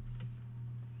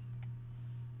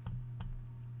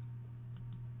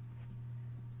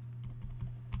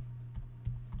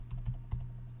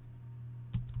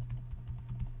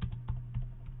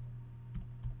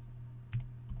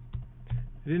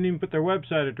 They didn't even put their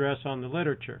website address on the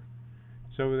literature.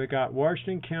 So they got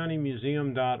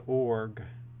WashingtonCountyMuseum.org.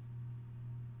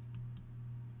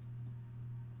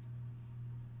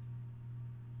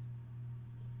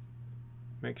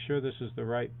 Make sure this is the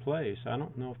right place. I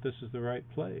don't know if this is the right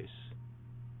place.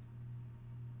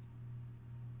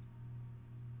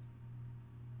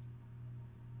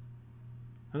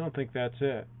 I don't think that's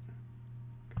it.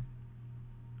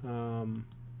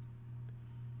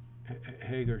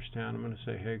 Hagerstown. I'm going to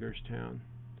say Hagerstown.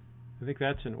 I think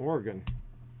that's in Oregon.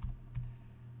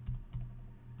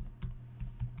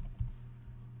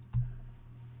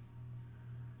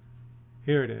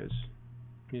 Here it is.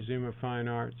 Museum of Fine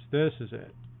Arts. This is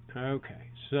it. Okay,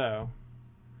 so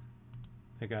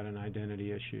they got an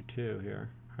identity issue too here.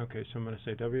 Okay, so I'm going to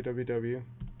say www.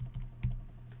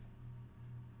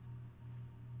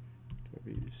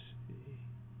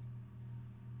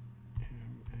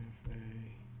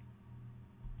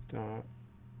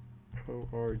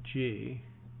 WCMFA.org.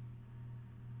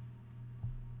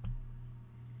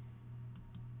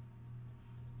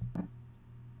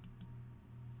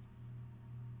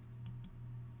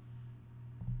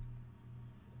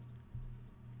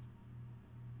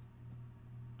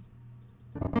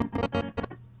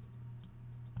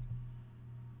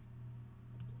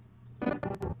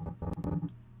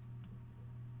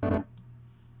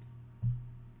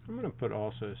 I'm going to put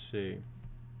also C.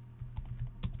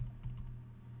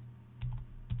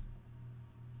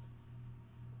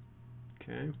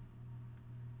 Okay.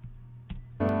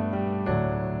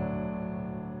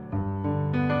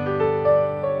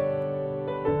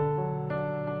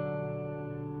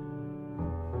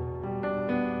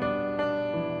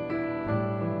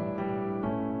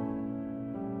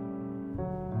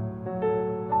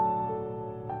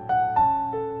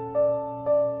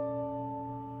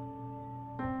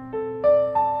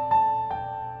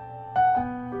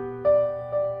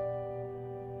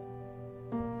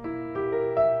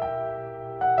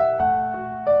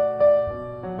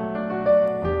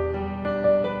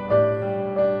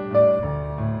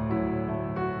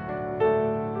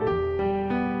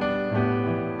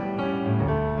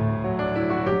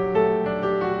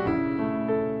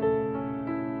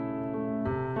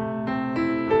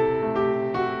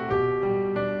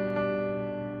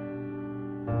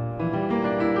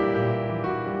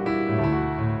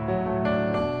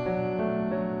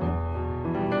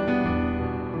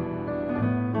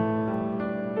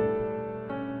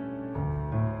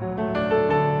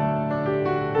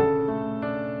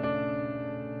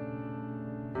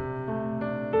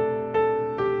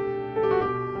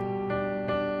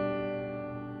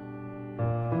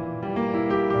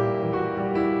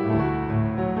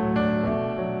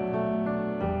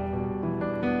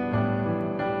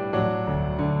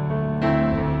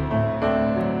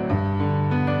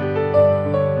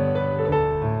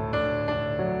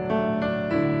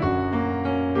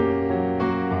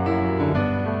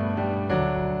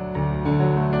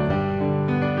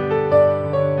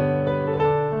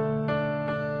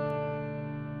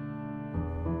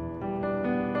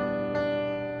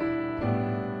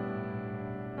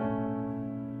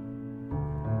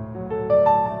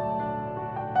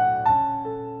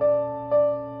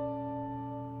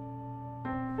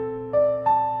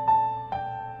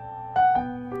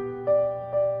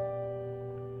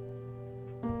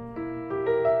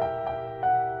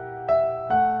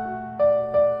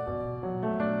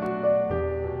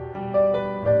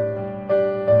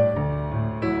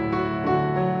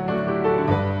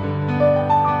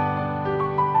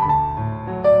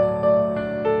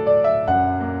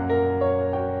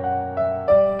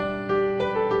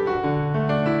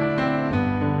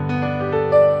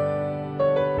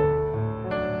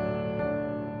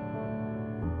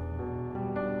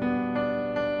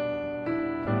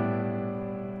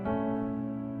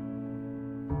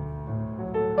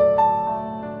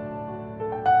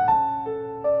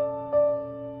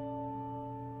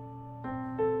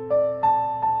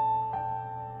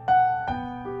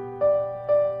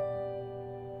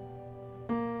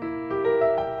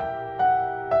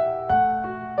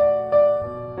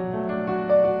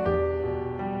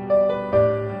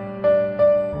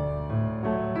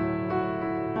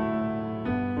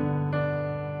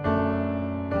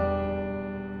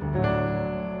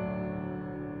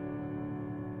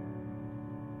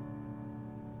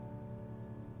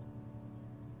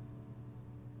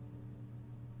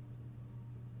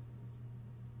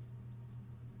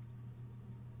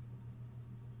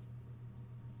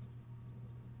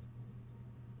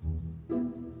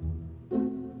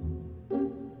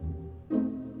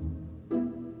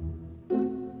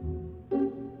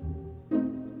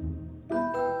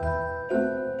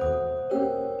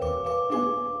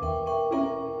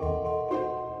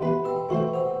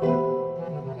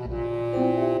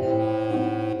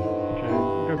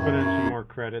 Put in some more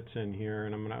credits in here,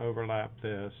 and I'm going to overlap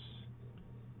this.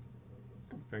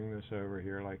 Bring this over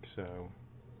here like so.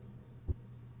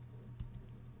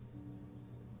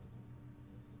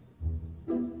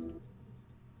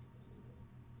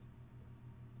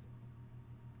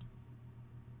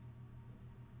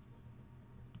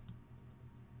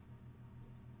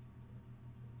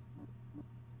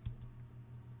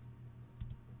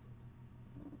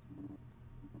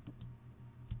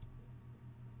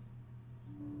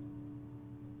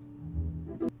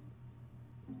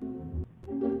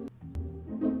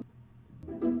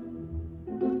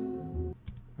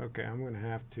 Okay, I'm going to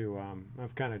have to,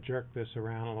 I've kind of jerked this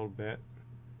around a little bit,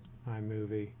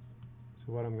 iMovie.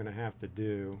 So what I'm going to have to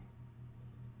do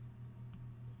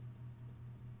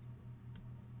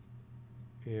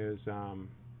is I'm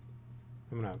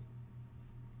going to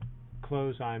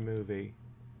close iMovie.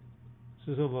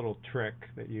 This is a little trick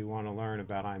that you want to learn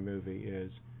about iMovie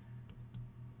is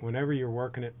whenever you're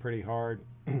working it pretty hard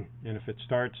and if it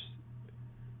starts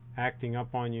acting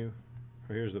up on you,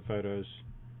 or here's the photos,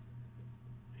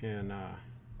 and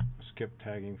skip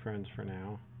tagging friends for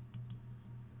now.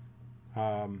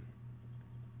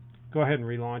 Go ahead and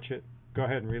relaunch it. Go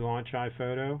ahead and relaunch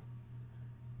iPhoto.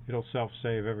 It'll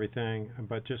self-save everything,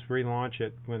 but just relaunch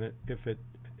it when if it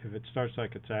starts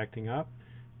like it's acting up,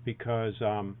 because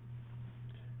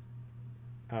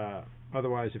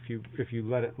otherwise, if you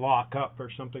let it lock up or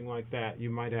something like that,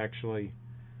 you might actually.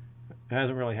 It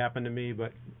hasn't really happened to me,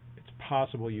 but it's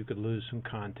possible you could lose some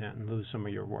content and lose some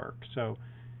of your work. So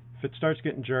if it starts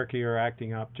getting jerky or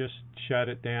acting up, just shut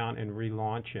it down and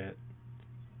relaunch it,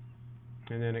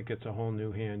 and then it gets a whole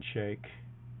new handshake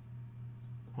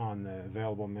on the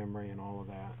available memory and all of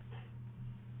that,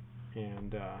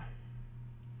 and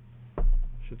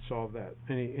should solve that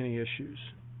any issues.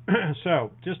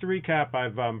 So just to recap,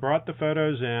 I've brought the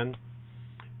photos in,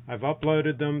 I've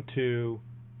uploaded them to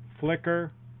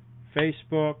Flickr,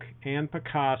 Facebook, and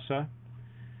Picasa.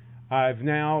 I've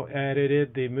now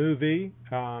edited the movie.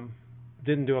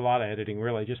 Didn't do a lot of editing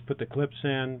really. Just put the clips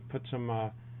in, put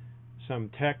some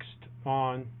text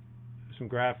on, some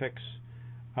graphics,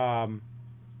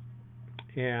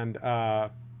 and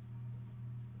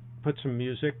put some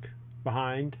music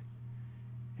behind.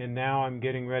 And now I'm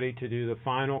getting ready to do the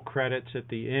final credits at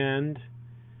the end.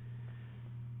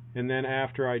 And then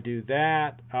after I do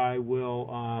that, I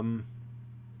will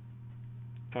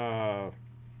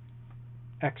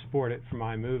export it from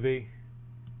iMovie.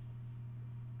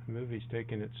 The movie's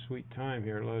taking its sweet time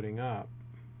here loading up.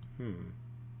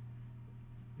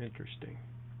 Interesting.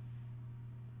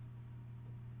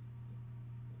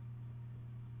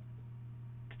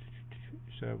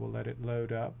 So we'll let it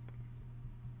load up.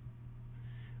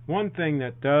 One thing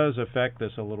that does affect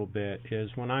this a little bit is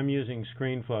when I'm using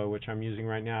ScreenFlow, which I'm using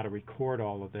right now to record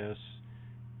all of this,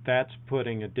 that's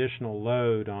putting additional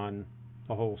load on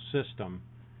the whole system,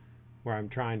 where I'm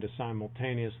trying to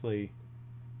simultaneously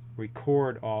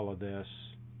record all of this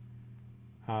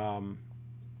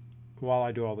while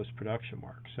I do all this production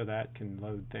work. So that can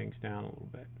load things down a little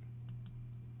bit.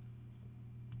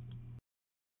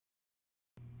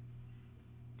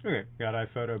 Okay, got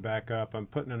iPhoto back up. I'm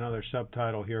putting another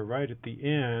subtitle here right at the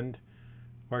end.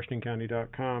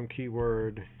 WashingtonCounty.com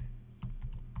keyword.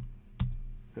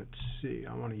 Let's see.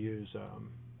 I want to use. I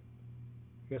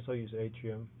guess I'll use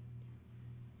Atrium.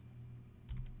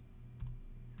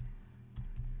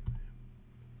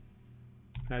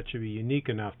 That should be unique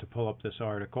enough to pull up this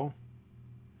article.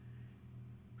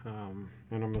 And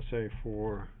I'm going to say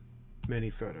for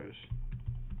many photos.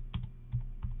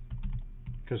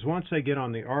 Because once they get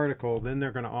on the article, then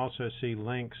they're going to also see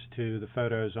links to the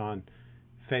photos on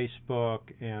Facebook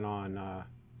and on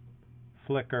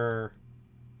Flickr.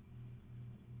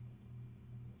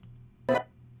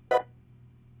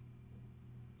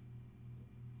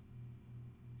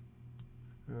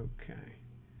 Okay.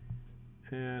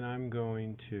 And I'm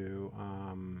going to,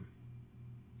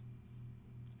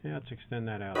 yeah, let's extend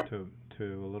that out to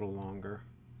a little longer.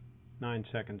 9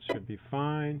 seconds should be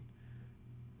fine.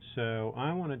 So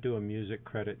I want to do a music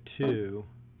credit too.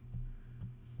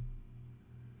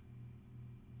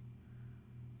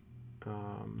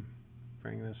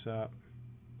 Bring this up.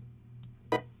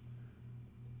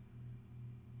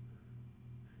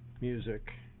 Music.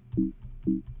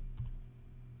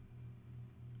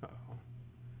 Uh-oh.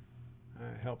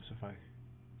 It helps if I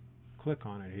click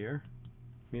on it here.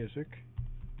 music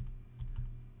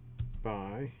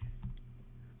by,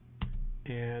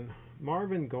 and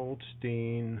Marvin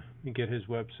Goldstein. Let me get his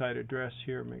website address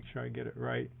here, make sure I get it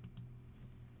right.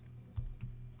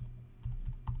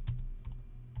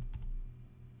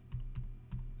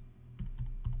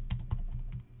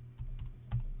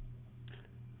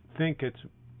 I think it's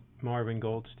Marvin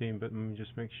Goldstein, but let me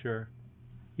just make sure.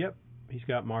 Yep, he's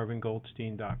got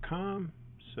MarvinGoldstein.com.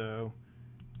 So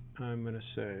I'm going to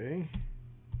say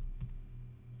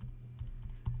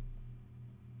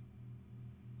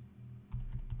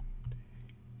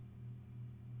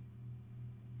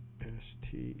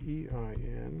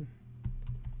STEIN.com,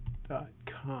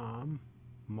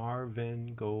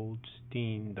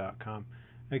 MarvinGoldstein.com.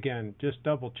 Again, just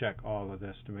double check all of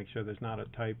this to make sure there's not a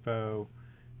typo,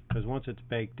 because once it's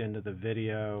baked into the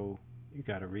video, you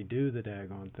got to redo the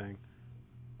daggone thing.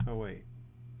 Oh wait,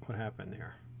 what happened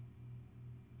there?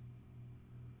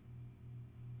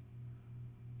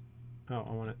 Oh,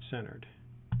 I want it centered.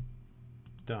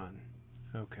 Done.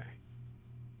 Okay.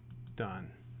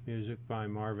 Done. Music by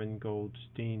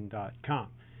MarvinGoldstein.com.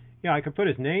 Yeah, I could put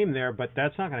his name there, but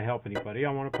that's not going to help anybody. I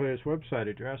want to put his website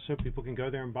address so people can go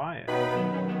there and buy it.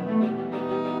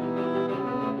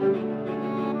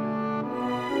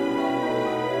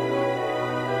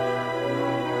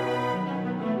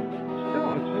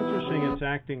 Still, it's interesting. It's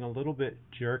acting a little bit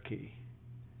jerky.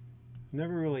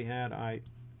 Never really had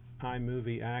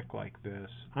iMovie act like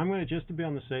this. I'm going to, just to be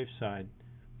on the safe side,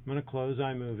 I'm going to close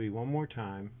iMovie one more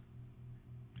time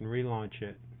and relaunch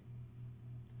it.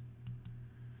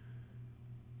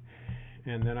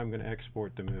 And then I'm going to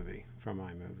export the movie from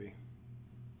iMovie.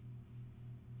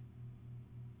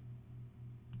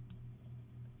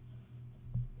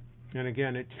 And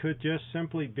again, it could just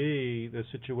simply be the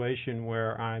situation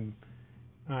where I'm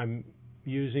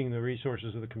using the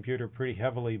resources of the computer pretty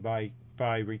heavily by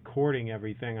recording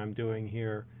everything I'm doing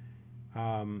here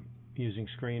using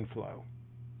ScreenFlow.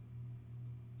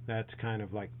 That's kind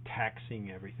of like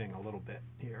taxing everything a little bit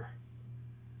here.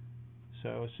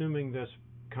 So assuming this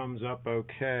comes up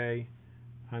okay,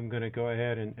 I'm going to go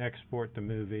ahead and export the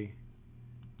movie,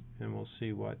 and we'll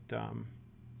see what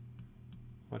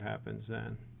happens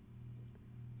then.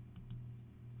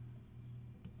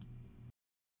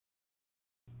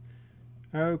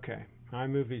 Okay,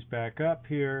 iMovie's back up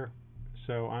here,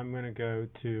 so I'm going to go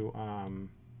to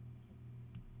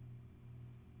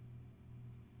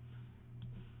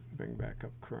bring back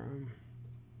up Chrome.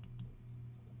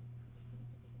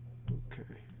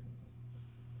 Okay.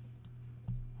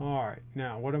 Alright,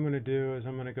 now what I'm going to do is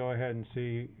I'm going to go ahead and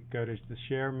go to the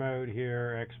share mode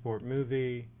here, export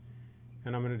movie,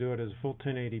 and I'm going to do it as a full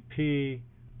 1080p,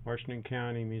 Washington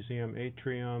County Museum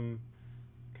Atrium.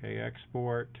 Okay,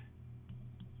 export.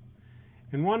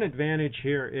 And one advantage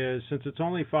here is, since it's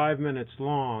only 5 minutes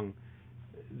long,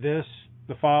 the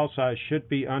file size should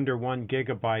be under 1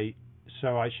 gigabyte,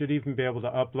 so I should even be able to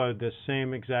upload this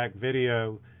same exact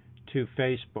video to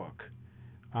Facebook.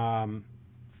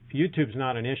 YouTube's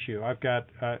not an issue. I've got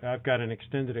an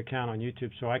extended account on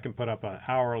YouTube, so I can put up an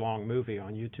hour-long movie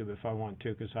on YouTube if I want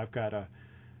to, because I've got a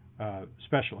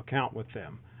special account with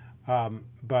them.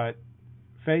 But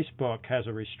Facebook has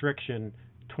a restriction.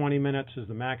 20 minutes is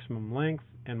the maximum length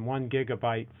and 1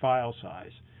 gigabyte file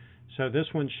size. So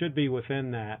this one should be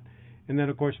within that. And then,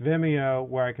 of course, Vimeo,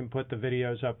 where I can put the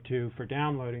videos up to for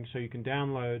downloading. So you can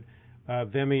download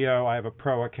Vimeo. I have a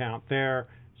pro account there,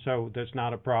 so that's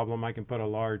not a problem. I can put a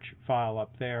large file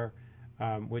up there,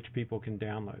 which people can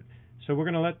download. So we're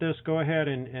going to let this go ahead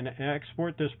and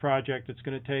export this project. It's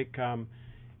going to take,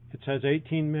 it says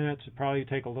 18 minutes. It'll probably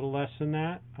take a little less than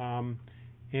that.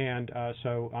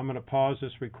 So I'm going to pause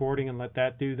this recording and let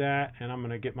that do that. And I'm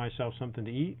going to get myself something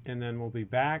to eat. And then we'll be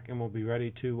back and we'll be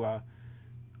ready to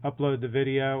upload the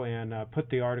video and put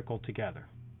the article together.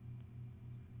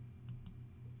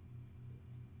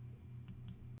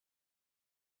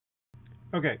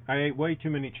 Okay, I ate way too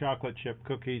many chocolate chip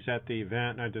cookies at the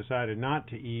event, and I decided not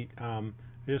to eat. I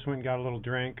just went and got a little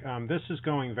drink. This is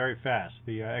going very fast.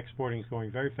 The exporting is going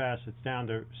very fast. It's down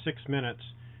to 6 minutes,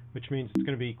 which means it's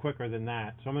going to be quicker than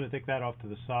that. So I'm going to take that off to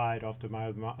the side, off to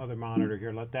my other monitor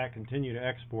here, let that continue to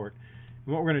export.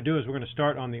 And what we're going to do is we're going to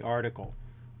start on the article.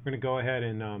 We're going to go ahead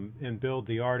and build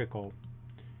the article.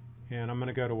 And I'm going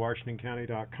to go to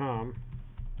WashingtonCounty.com.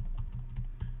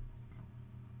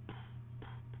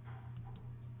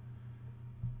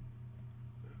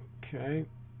 Okay,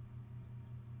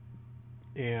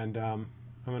 and I'm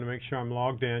going to make sure I'm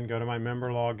logged in. Go to my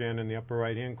member login in the upper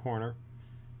right hand corner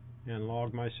and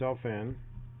log myself in.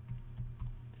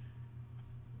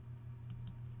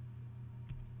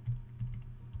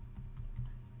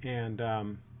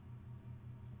 And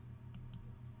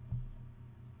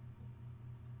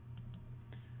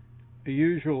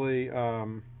usually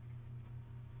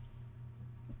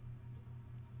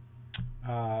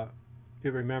it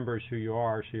remembers who you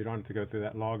are, so you don't have to go through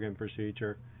that login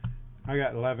procedure. I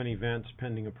got 11 events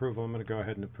pending approval. I'm going to go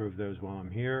ahead and approve those while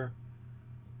I'm here.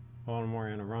 Baltimore,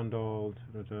 Anne Arundel,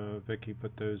 Vicky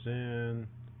put those in.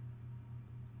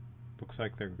 Looks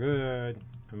like they're good.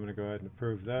 I'm going to go ahead and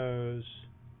approve those.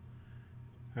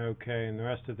 Okay, and the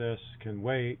rest of this can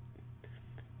wait.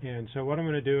 And so what I'm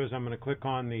going to do is I'm going to click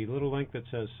on the little link that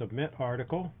says Submit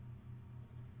Article.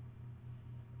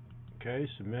 Okay,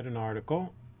 submit an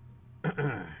article.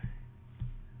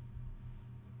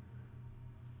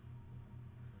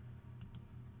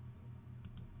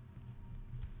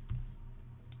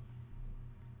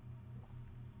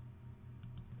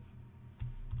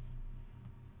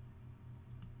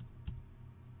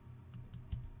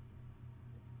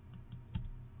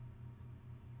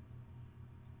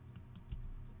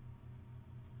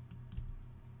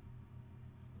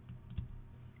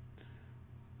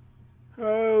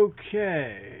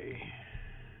 Okay.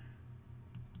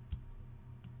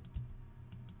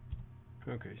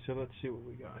 Okay, so let's see what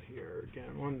we got here.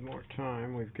 Again, one more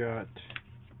time, we've got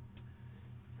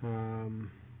so I'm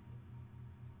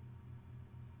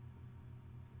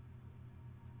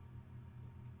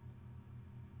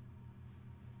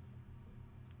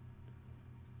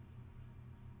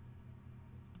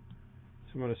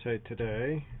going to say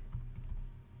today,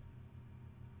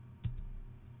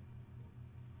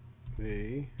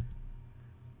 the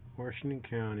Washington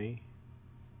County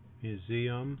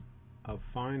Museum of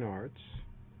Fine Arts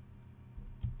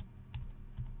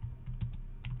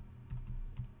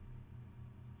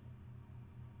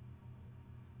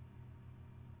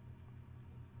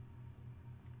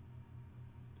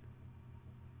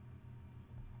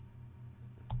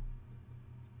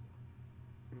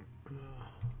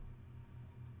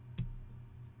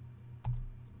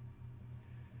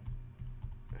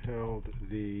held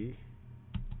the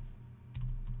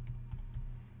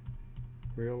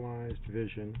Realized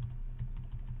Vision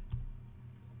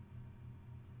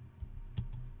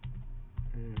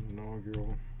and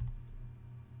inaugural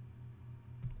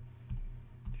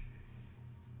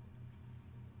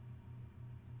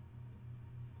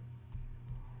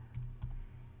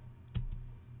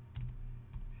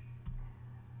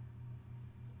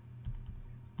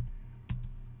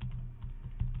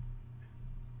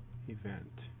event.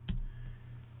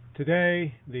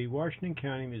 Today, the Washington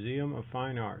County Museum of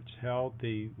Fine Arts held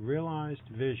the Realized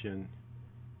Vision,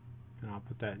 and I'll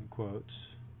put that in quotes,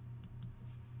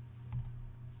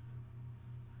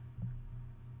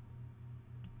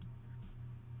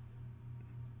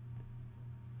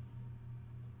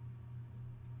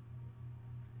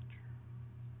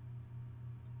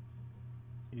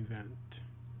 event.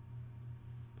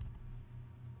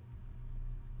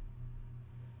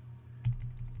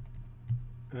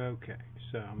 Okay,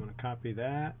 so I'm going to copy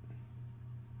that,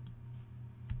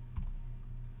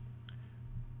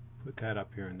 put that up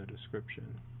here in the description.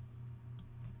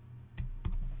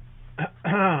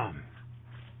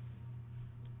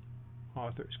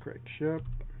 Authors Craig Shipp.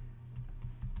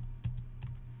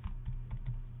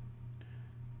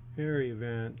 Area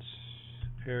events,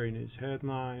 area news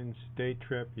headlines, day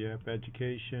trip, yep,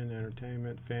 education,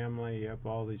 entertainment, family, yep,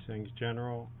 all these things,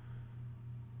 general.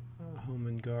 Home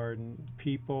and garden,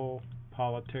 people,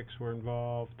 politics were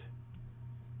involved.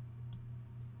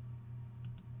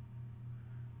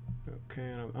 Okay,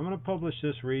 and I'm going to publish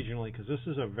this regionally because this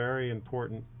is a very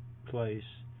important place.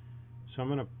 So I'm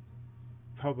going to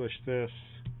publish this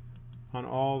on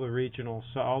all the regional,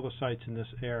 all the sites in this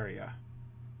area,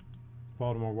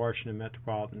 Baltimore, Washington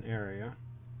metropolitan area.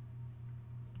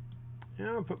 And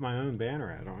I'll put my own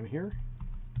banner ad on here.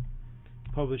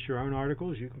 Publish your own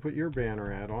articles, you can put your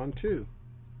banner ad on too.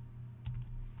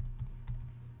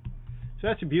 So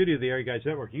that's the beauty of the Area Guides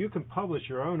Network. You can publish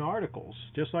your own articles,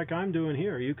 just like I'm doing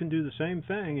here. You can do the same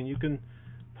thing, and you can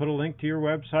put a link to your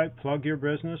website, plug your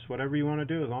business, whatever you want to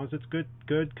do. As long as it's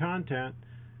good content,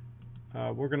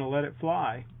 we're going to let it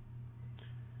fly.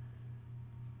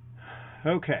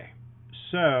 Okay,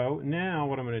 so now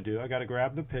what I'm going to do, I got to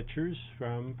grab the pictures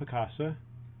from Picasa,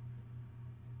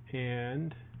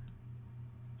 and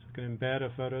I can embed a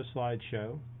photo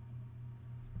slideshow.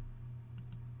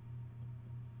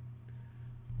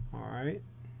 Alright.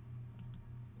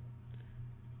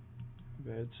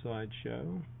 Embed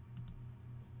slideshow.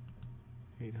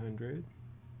 800.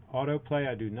 Autoplay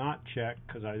I do not check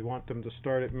because I want them to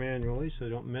start it manually so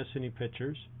they don't miss any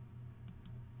pictures.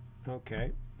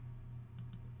 Okay.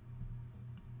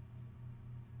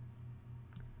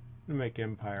 I'm going to make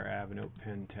Empire Avenue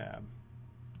pen tab.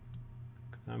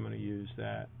 I'm going to use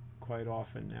that quite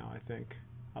often now, I think.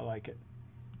 I like it.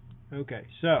 Okay,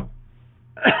 so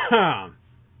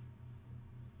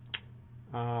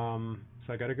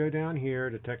so I got to go down here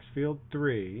to text field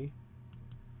 3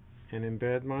 and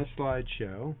embed my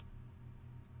slideshow.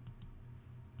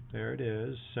 There it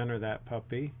is. Center that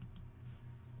puppy.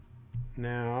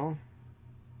 Now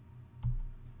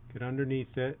get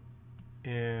underneath it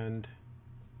and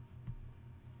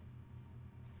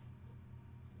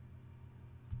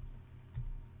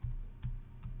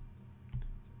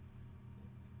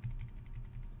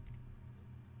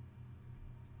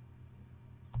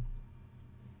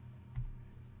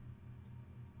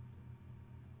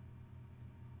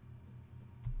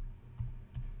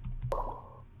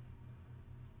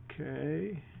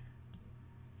okay,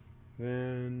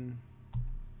 then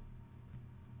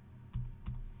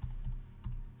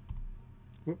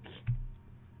whoops,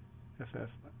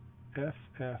 FFLICKR,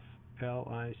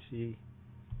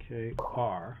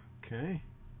 okay,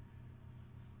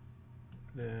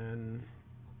 then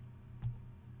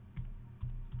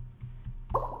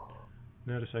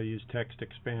notice I use text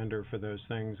expander for those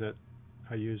things that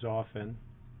I use often.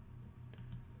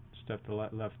 Step to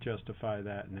left justify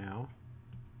that now.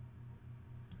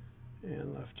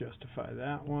 And left justify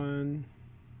that one.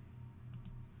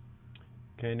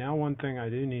 Okay, now one thing I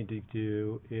do need to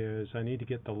do is I need to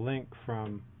get the link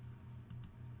from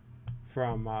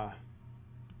Flickr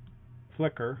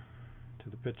to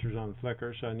the pictures on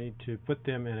Flickr, so I need to put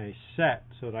them in a set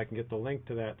so that I can get the link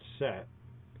to that set.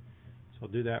 So I'll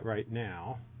do that right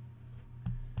now.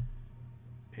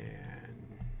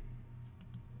 And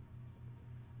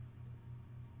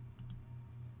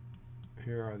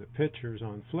here are the pictures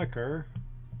on Flickr.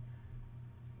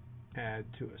 Add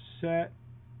to a set.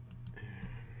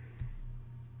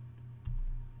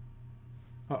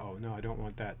 Uh-oh, no, I don't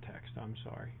want that text. I'm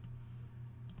sorry.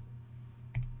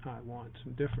 I want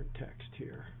some different text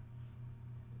here.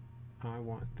 I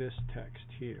want this text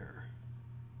here.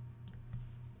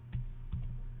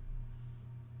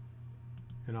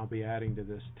 And I'll be adding to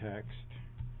this text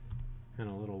in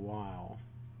a little while.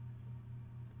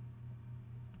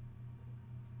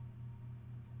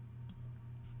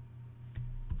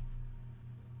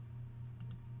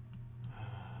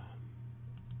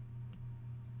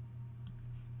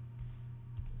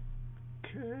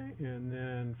 Okay, and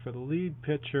then for the lead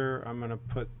picture, I'm going to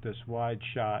put this wide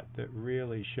shot that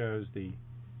really shows the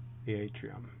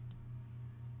atrium.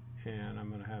 And I'm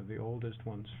going to have the oldest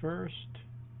ones first.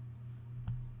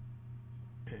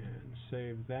 And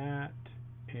save that.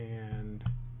 And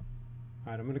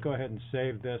alright, I'm going to go ahead and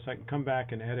save this. I can come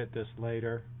back and edit this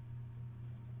later.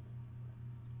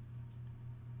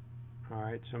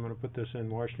 Alright, so I'm going to put this in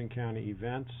Washington County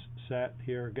events set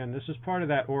here. Again, this is part of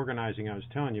that organizing I was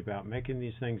telling you about, making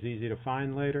these things easy to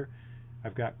find later.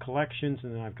 I've got collections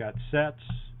and then I've got sets.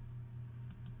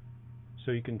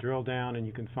 So you can drill down and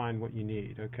you can find what you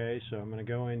need. Okay, so I'm going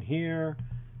to go in here,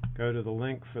 go to the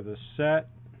link for the set,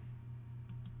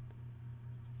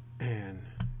 and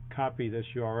copy this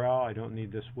URL. I don't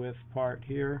need this with part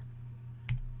here.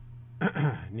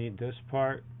 I need this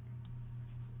part.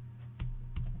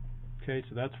 Okay,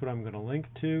 so that's what I'm going to link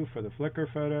to for the Flickr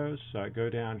photos. So I go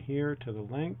down here to the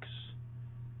links,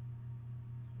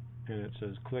 and it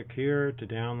says click here to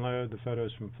download the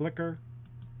photos from Flickr.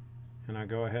 And I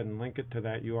go ahead and link it to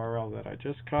that URL that I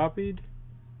just copied.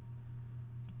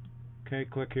 Okay,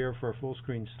 click here for a full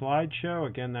screen slideshow.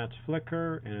 Again, that's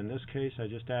Flickr, and in this case I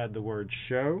just add the word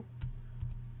show.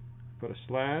 Put a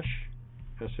slash,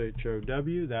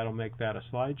 SHOW, that'll make that a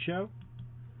slideshow.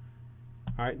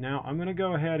 Alright, now I'm going to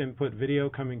go ahead and put video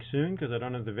coming soon because I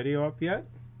don't have the video up yet.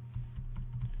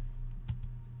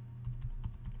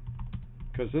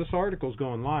 Because this article is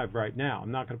going live right now.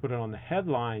 I'm not going to put it on the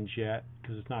headlines yet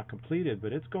because it's not completed,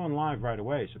 but it's going live right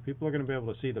away, so people are going to be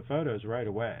able to see the photos right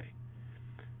away.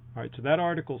 Alright, so that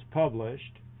article's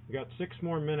published. We've got 6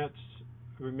 more minutes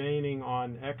remaining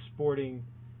on exporting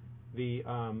the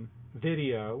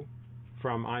video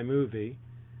from iMovie.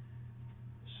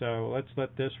 So let's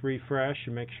let this refresh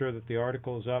and make sure that the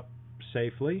article is up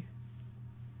safely.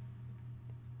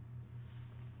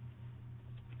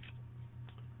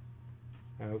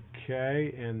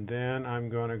 Okay, and then I'm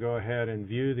going to go ahead and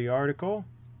view the article.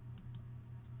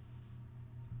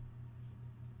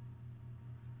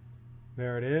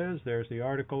 There it is. There's the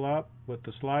article up with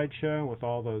the slideshow, with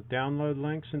all the download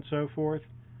links and so forth.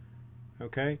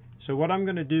 Okay, so what I'm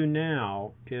going to do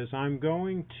now is I'm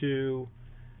going to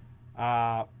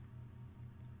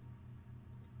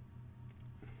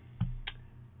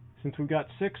since we've got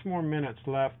 6 more minutes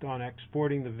left on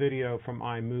exporting the video from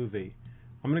iMovie,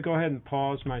 I'm going to go ahead and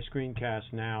pause my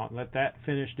screencast now and let that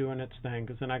finish doing its thing,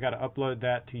 because then I got to upload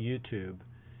that to YouTube.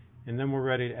 and then we're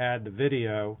ready to add the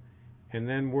video, and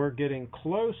then we're getting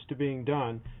close to being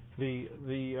done.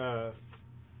 The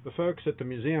folks at the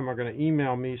museum are going to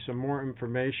email me some more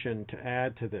information to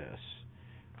add to this,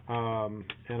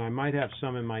 and I might have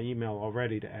some in my email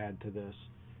already to add to this.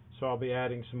 So I'll be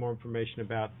adding some more information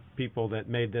about people that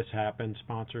made this happen,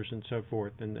 sponsors and so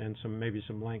forth, and maybe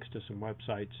some links to some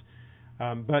websites.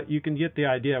 But you can get the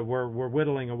idea. We're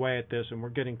whittling away at this, and we're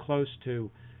getting close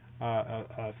to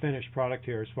a finished product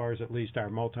here, as far as at least our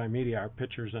multimedia, our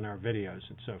pictures and our videos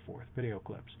and so forth, video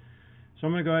clips. So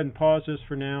I'm going to go ahead and pause this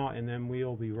for now, and then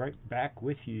we'll be right back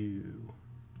with you.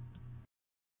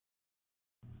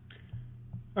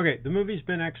 Okay, the movie's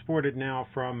been exported now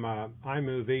from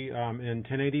iMovie in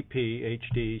 1080p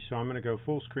HD, so I'm going to go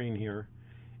full screen here.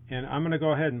 And I'm going to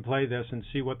go ahead and play this and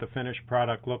see what the finished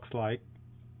product looks like.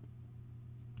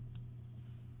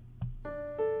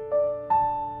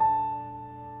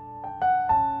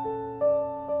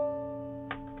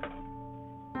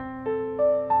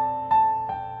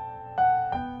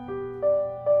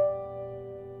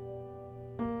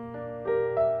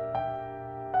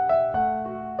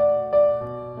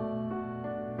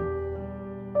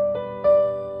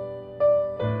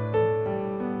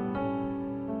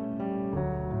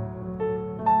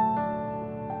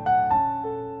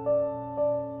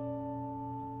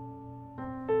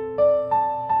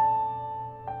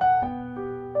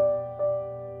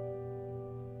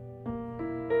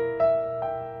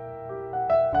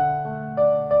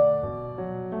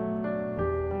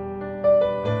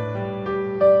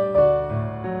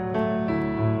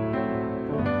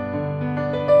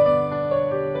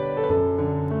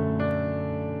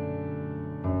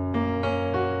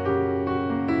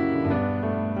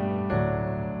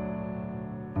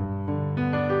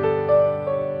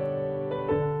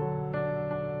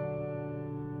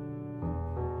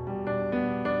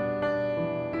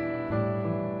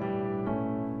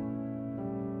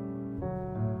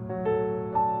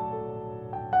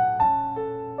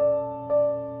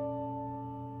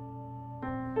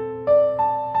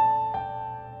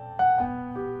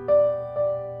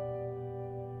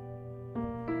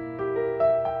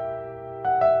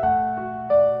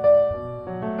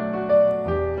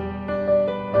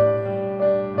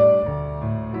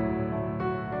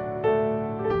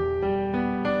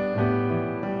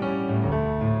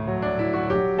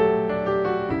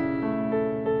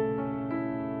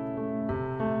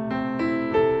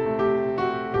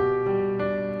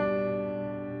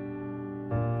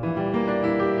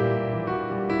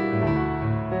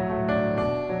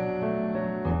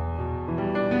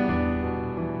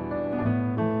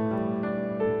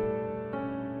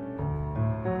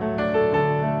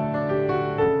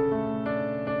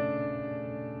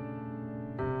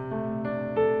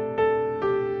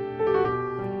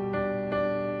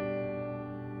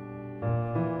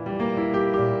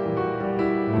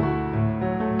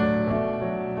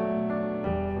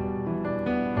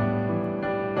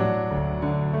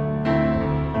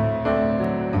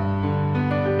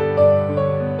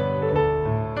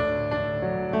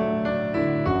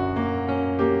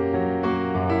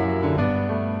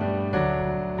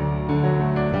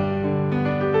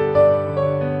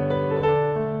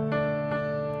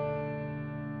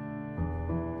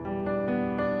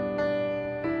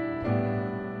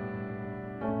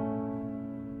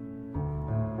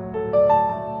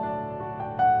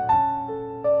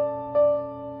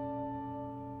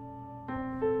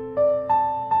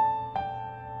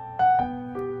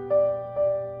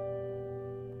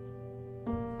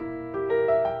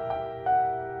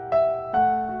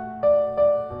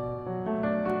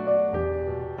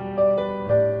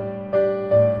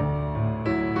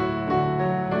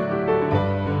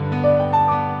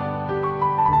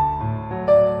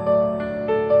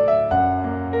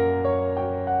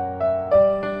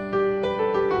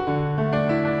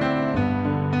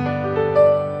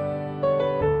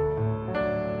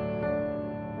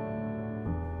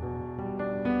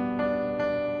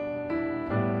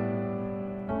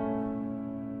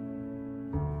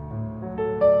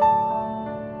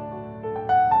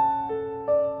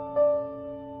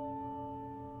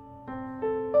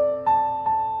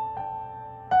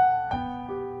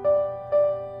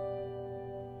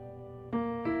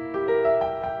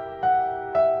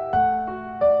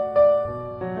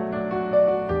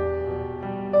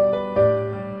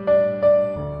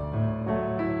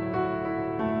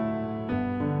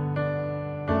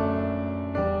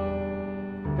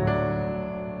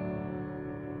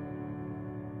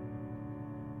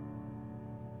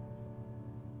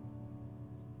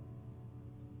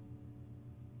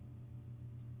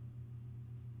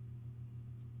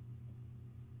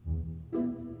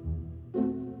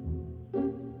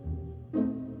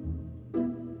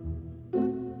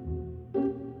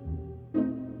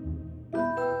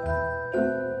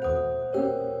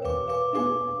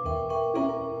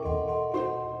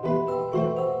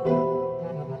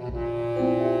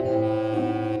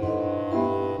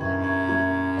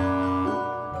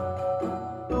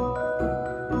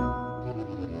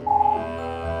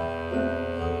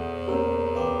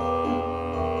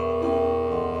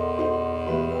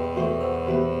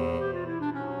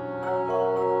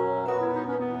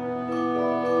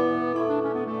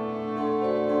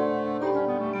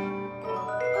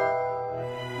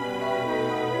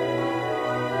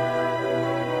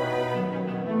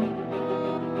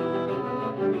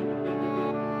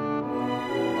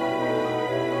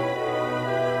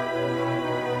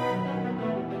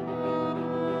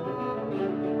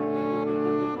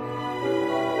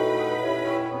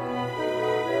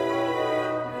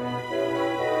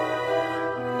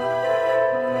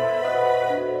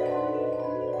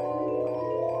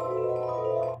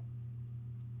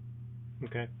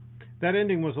 That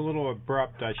ending was a little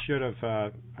abrupt. I should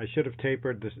have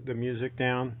tapered the music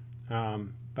down,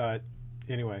 but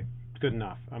anyway, it's good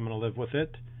enough. I'm going to live with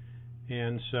it.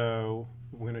 And so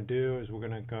what we're going to do is we're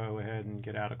going to go ahead and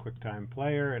get out a QuickTime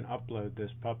Player and upload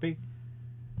this puppy.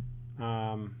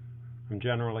 I'm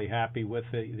generally happy with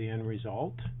the end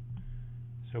result.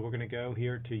 So we're going to go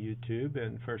here to YouTube,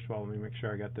 and first of all, let me make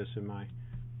sure I got this in my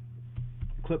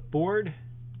clipboard.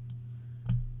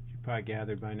 Probably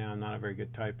gathered by now I'm not a very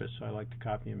good typist, so I like to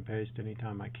copy and paste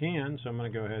anytime I can. So I'm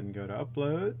going to go ahead and go to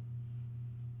Upload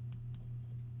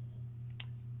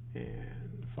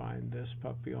and find this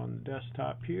puppy on the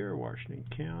desktop here, Washington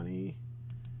County.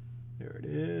 There it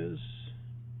is.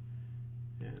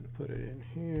 And put it in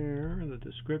here, the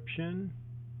description.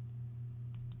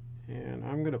 And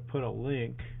I'm going to put a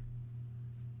link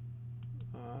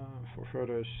for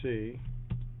Photo C.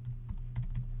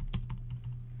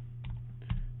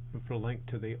 I'll put a link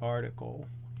to the article.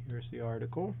 Here's the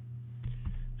article.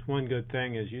 It's one good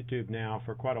thing is YouTube now,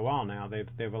 for quite a while now,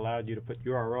 they've allowed you to put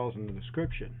URLs in the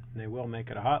description, and they will make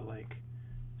it a hot link.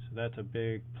 So that's a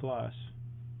big plus.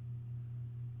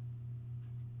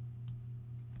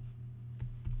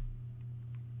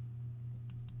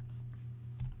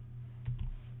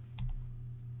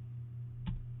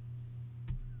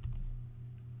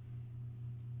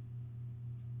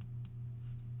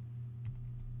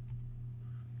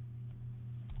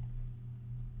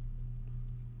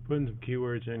 Putting some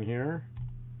keywords in here.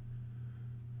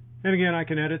 And again, I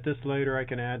can edit this later. I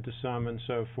can add to some and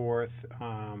so forth.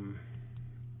 And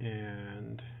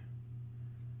I'm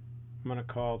going to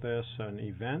call this an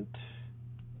event.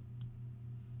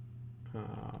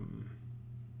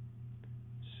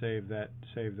 Save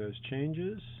those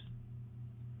changes.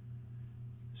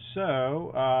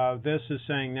 So this is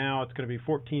saying now it's going to be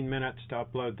 14 minutes to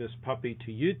upload this puppy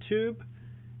to YouTube.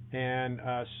 And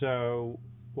so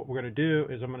what we're going to do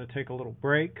is I'm going to take a little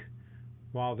break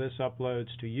while this uploads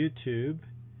to YouTube,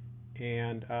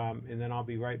 and then I'll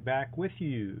be right back with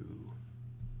you.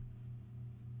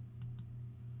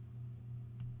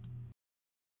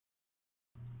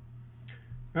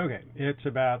 Okay, it's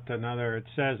about another, it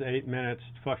says 8 minutes,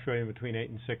 fluctuating between 8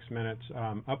 and 6 minutes,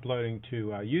 uploading to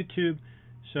YouTube.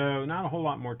 So not a whole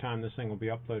lot more time this thing will be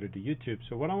uploaded to YouTube.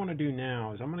 So what I want to do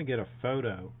now is I'm going to get a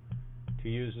photo to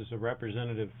use as a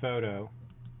representative photo.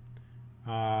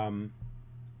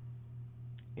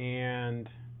 And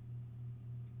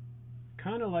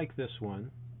kind of like this one.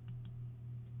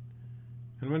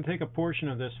 I'm going to take a portion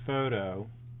of this photo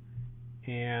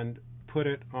and put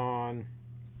it on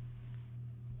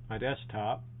my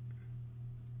desktop.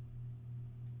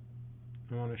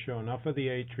 I want to show enough of the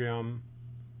atrium.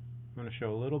 I'm going to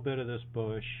show a little bit of this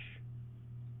bush,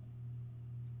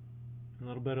 a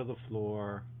little bit of the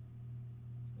floor.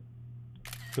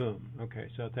 Boom. Okay,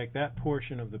 so I'll take that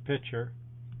portion of the picture.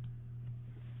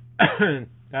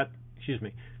 That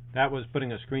was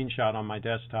putting a screenshot on my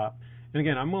desktop. And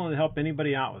again, I'm willing to help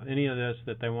anybody out with any of this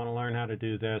that they want to learn how to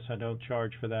do this. I don't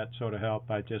charge for that sort of help.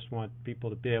 I just want people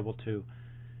to be able to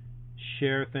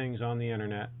share things on the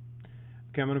internet.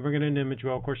 Okay, I'm going to bring it into image.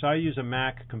 Well, of course, I use a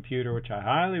Mac computer, which I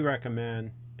highly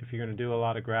recommend if you're going to do a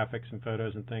lot of graphics and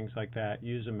photos and things like that.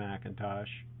 Use a Macintosh.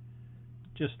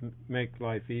 Just make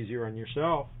life easier on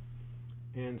yourself.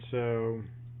 And so,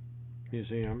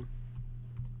 Museum.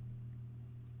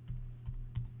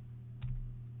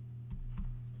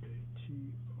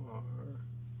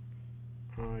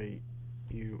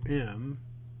 A-T-R-I-U-M.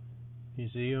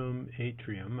 Museum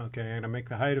Atrium. Okay, I'm going to make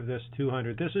the height of this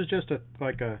 200. This is just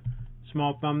like a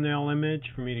small thumbnail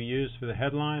image for me to use for the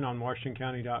headline on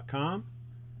WashingtonCounty.com.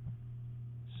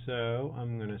 So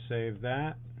I'm going to save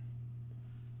that.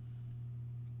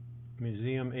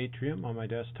 Museum Atrium on my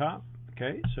desktop.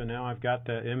 Okay, so now I've got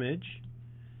the image.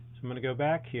 So I'm going to go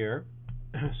back here.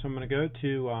 So I'm going to go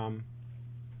to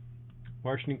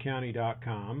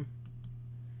WashingtonCounty.com,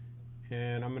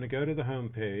 and I'm going to go to the home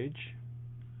page,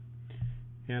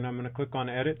 and I'm going to click on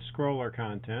Edit Scroller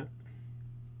Content.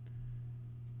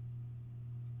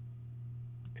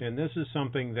 And this is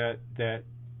something that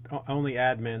only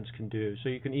admins can do. So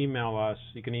you can email us.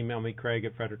 You can email me,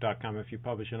 Craig@Frederick.com. If you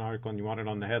publish an article and you want it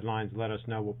on the headlines, let us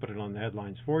know. We'll put it on the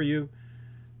headlines for you.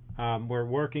 We're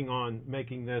working on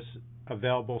making this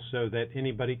available so that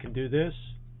anybody can do this.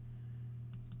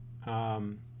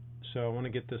 So I want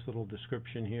to get this little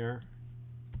description here.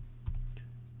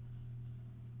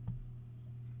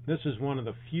 This is one of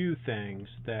the few things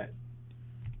that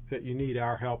you need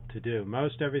our help to do.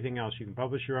 Most everything else, you can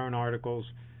publish your own articles.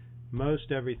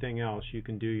 Most everything else you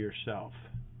can do yourself.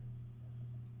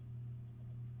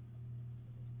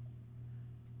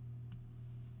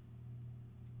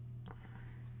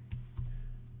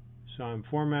 so I'm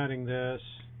formatting this.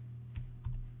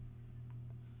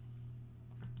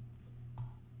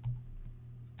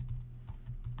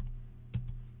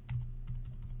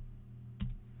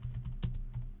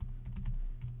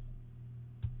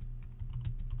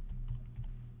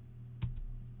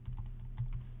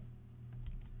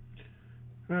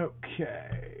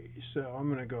 Okay, so I'm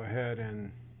going to go ahead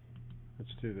and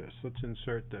let's do this. Let's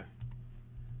insert the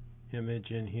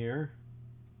image in here.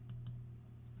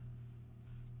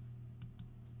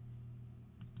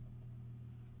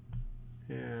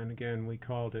 And again, we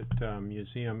called it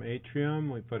Museum Atrium.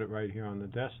 We put it right here on the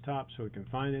desktop so we can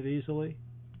find it easily.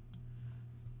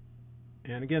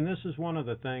 And again, this is one of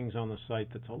the things on the site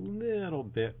that's a little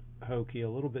bit hokey, a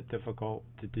little bit difficult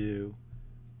to do.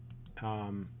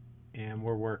 And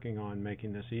we're working on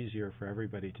making this easier for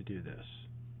everybody to do this.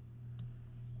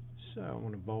 So I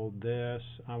want to bold this.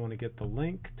 I want to get the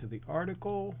link to the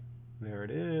article. There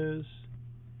it is.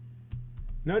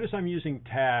 Notice I'm using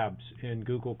tabs in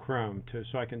Google Chrome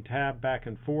so I can tab back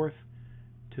and forth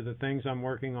to the things I'm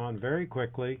working on very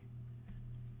quickly.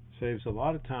 Saves a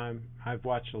lot of time. I've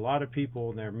watched a lot of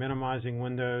people, they're minimizing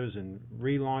windows and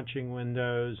relaunching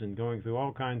windows and going through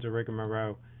all kinds of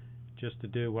rigmarole just to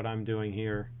do what I'm doing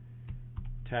here,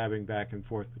 tabbing back and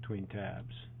forth between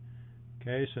tabs.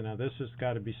 Okay, so now this has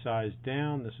got to be sized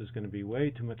down. This is going to be way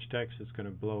too much text. It's going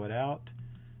to blow it out.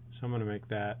 So I'm going to make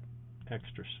that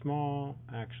extra small.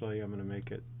 Actually, I'm going to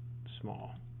make it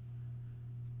small.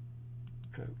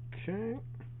 Okay.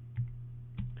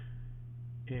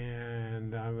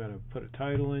 And I'm going to put a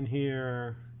title in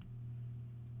here.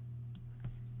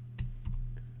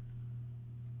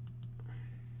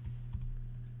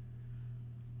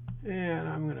 And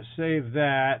I'm going to save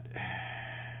that.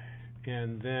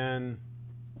 And then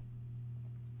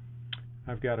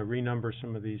I've got to renumber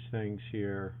some of these things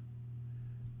here.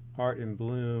 Art in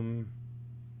Bloom.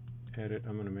 Edit.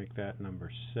 I'm going to make that number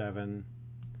 7.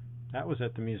 That was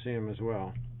at the museum as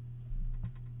well.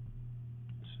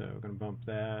 So we're going to bump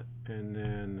that. And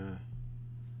then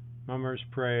Mummers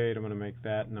Parade, I'm going to make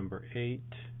that number 8.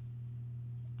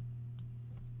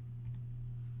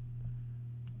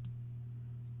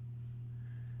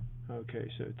 Okay,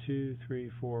 so 2,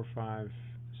 3, 4, 5,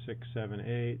 6, 7,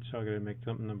 8. So I'm going to make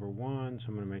something number 1. So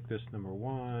I'm going to make this number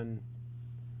 1.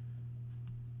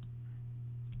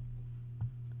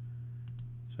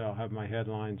 So I'll have my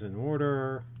headlines in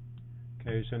order.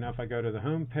 Okay, so now if I go to the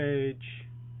home page,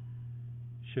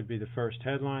 should be the first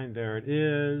headline. There it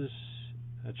is.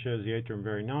 That shows the atrium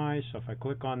very nice. So if I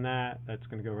click on that, that's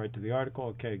going to go right to the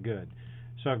article. Okay, good.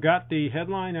 So I've got the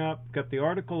headline up, got the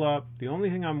article up. The only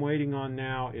thing I'm waiting on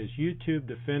now is YouTube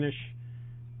to finish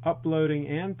uploading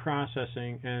and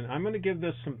processing. And I'm going to give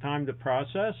this some time to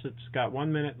process. It's got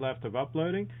 1 minute left of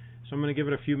uploading. So I'm going to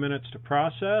give it a few minutes to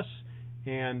process.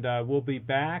 And we'll be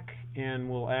back and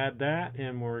we'll add that.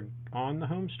 And we're on the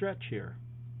home stretch here.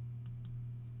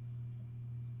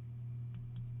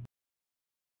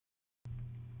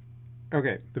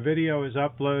 Okay, the video is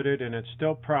uploaded and it's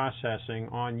still processing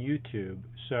on YouTube.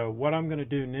 So what I'm going to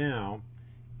do now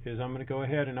is I'm going to go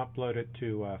ahead and upload it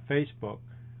to Facebook.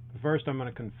 But first I'm going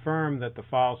to confirm that the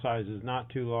file size is not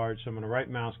too large. So I'm going to right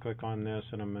mouse click on this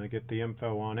and I'm going to get the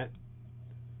info on it.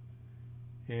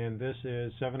 And this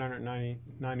is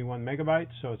 791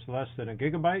 megabytes, so it's less than a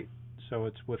gigabyte. So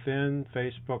it's within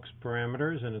Facebook's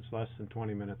parameters and it's less than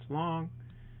 20 minutes long.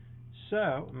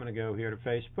 So I'm going to go here to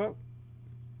Facebook.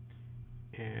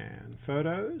 And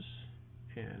photos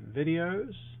and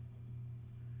videos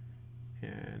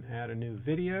and add a new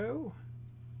video,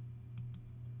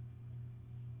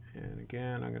 and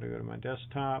again I'm going to go to my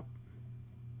desktop,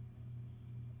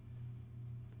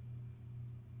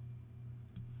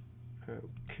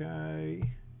 okay,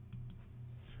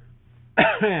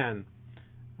 and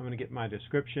I'm going to get my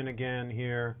description again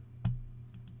here,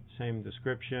 same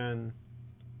description.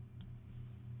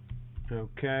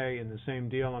 Okay, and the same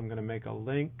deal, I'm going to make a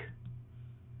link.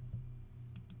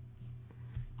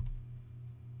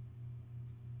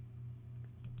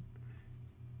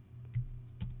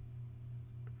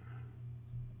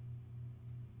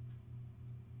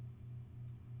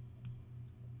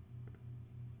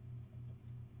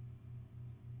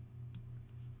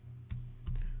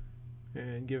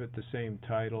 And give it the same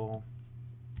title.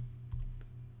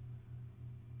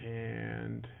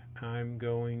 And I'm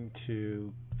going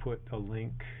to put a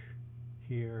link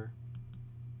here.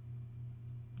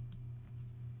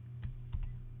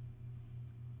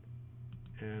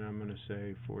 And I'm going to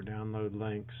say for download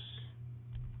links.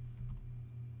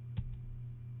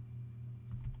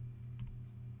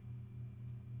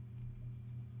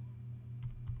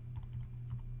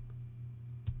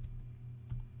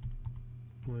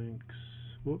 links.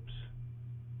 Whoops.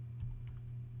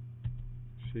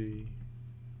 See.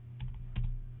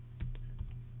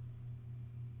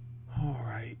 All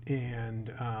right, and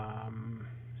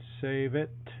save it.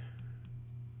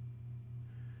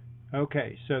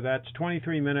 Okay, so that's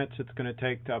 23 minutes it's going to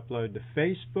take to upload to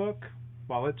Facebook.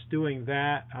 While it's doing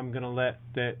that, I'm going to let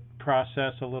that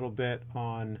process a little bit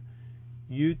on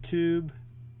YouTube.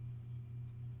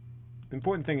 The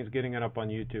important thing is getting it up on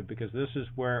YouTube, because this is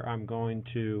where I'm going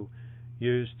to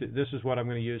use, this is what I'm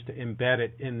going to use to embed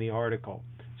it in the article.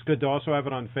 It's good to also have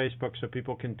it on Facebook so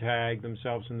people can tag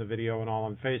themselves in the video and all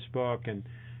on Facebook, and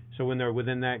so when they're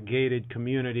within that gated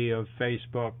community of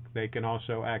Facebook, they can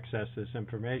also access this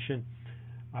information.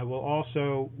 I will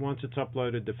also, once it's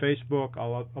uploaded to Facebook,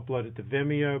 I'll upload it to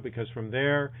Vimeo, because from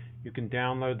there you can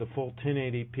download the full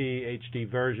 1080p HD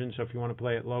version. So if you want to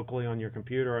play it locally on your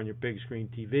computer, on your big screen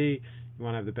TV, you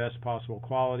want to have the best possible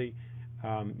quality,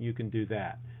 you can do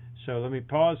that. So let me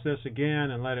pause this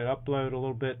again and let it upload a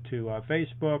little bit to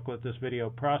Facebook, let this video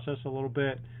process a little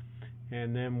bit,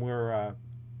 and then we're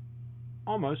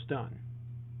almost done.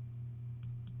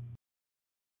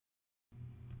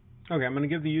 Okay, I'm going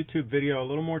to give the YouTube video a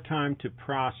little more time to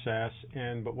process,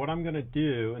 but what I'm going to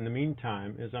do in the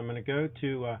meantime is I'm going to go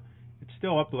to, it's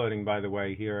still uploading by the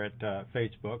way here at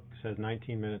Facebook, it says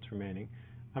 19 minutes remaining.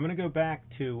 I'm going to go back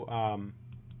to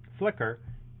Flickr,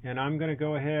 and I'm going to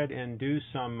go ahead and do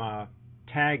some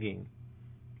tagging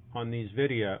on these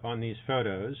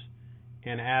photos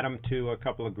and add them to a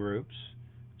couple of groups.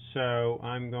 So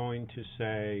I'm going to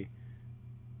say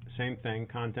same thing,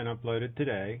 content uploaded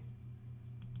today.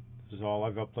 This is all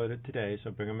I've uploaded today,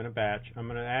 so bring them in a batch. I'm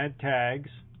going to add tags.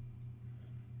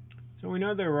 So we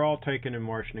know they were all taken in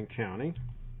Washington County,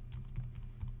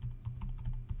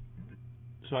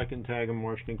 so I can tag them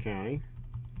Washington County.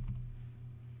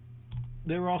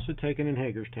 They were also taken in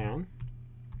Hagerstown,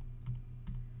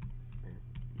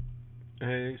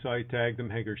 so I tagged them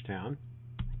Hagerstown.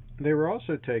 They were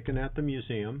also taken at the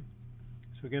museum.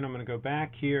 So again, I'm going to go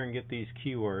back here and get these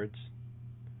keywords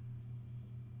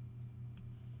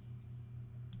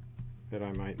that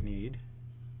I might need.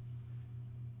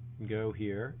 Go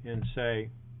here and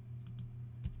say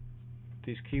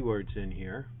these keywords in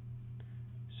here.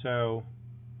 So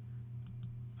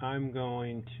I'm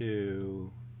going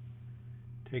to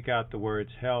take out the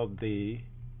words held the,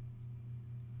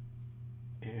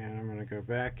 and I'm going to go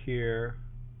back here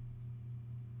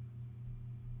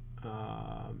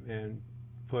and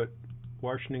put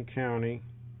Washington County.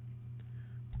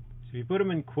 So if you put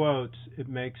them in quotes, it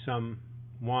makes them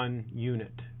one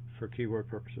unit for keyword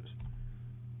purposes.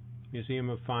 Museum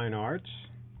of Fine Arts,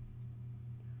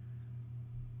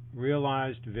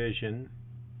 Realized Vision,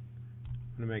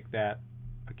 I'm going to make that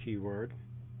a keyword,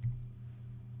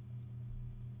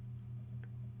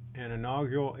 and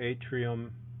Inaugural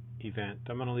Atrium Event.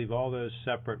 I'm going to leave all those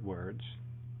separate words.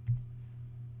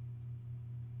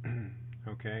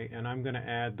 Okay, and I'm going to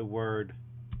add the word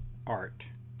art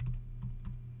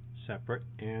separate,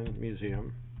 and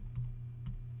museum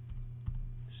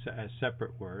as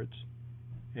separate words,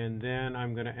 and then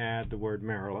I'm going to add the word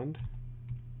Maryland.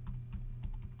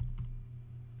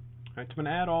 Alright, so I'm going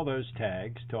to add all those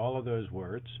tags to all of those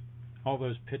words, all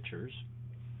those pictures.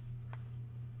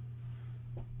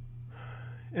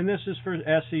 And this is for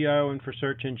SEO and for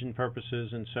search engine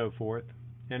purposes and so forth.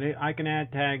 And I can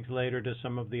add tags later to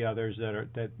some of the others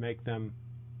that make them,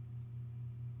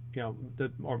 you know,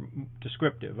 or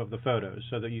descriptive of the photos,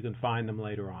 so that you can find them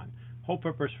later on. Whole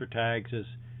purpose for tags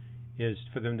is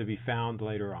for them to be found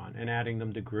later on, and adding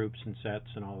them to groups and sets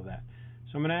and all of that.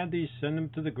 So I'm going to add these, send them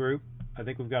to the group. I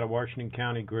think we've got a Washington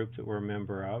County group that we're a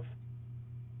member of.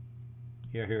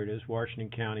 Yeah, here it is, Washington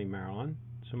County, Maryland.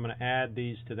 So I'm going to add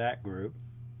these to that group.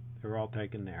 They're all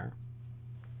taken there.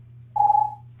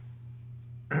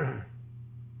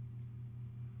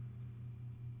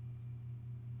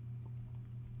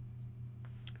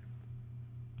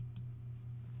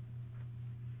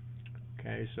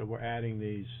 Okay, so we're adding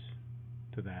these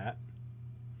to that.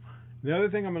 The other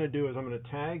thing I'm going to do is I'm going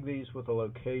to tag these with a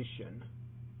location.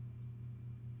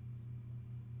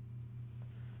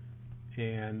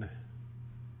 And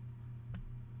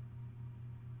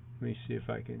let me see if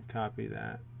I can copy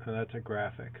that. Oh, that's a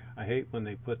graphic. I hate when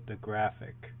they put the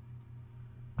graphic.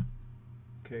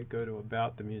 Okay, go to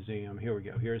About the Museum. Here we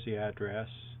go. Here's the address.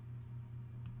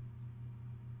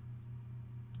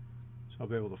 So I'll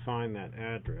be able to find that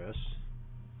address.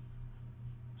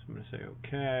 So I'm going to say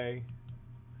OK.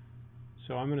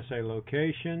 So I'm going to say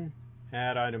location,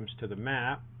 add items to the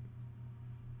map.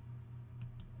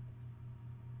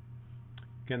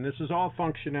 Again, this is all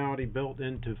functionality built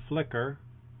into Flickr.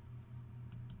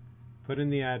 put in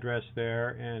the address there,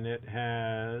 and it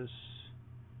has,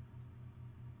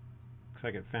 looks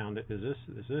like it found it. Is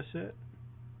this it?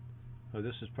 Oh,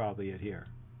 this is probably it here.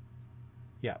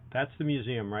 Yeah, that's the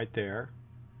museum right there.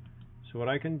 So what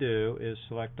I can do is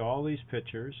select all these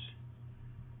pictures,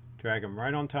 drag them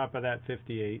right on top of that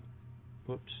 58.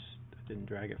 Whoops, I didn't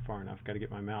drag it far enough. Got to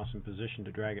get my mouse in position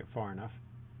to drag it far enough.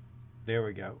 There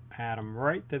we go. Add them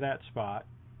right to that spot.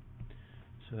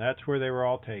 So that's where they were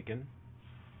all taken.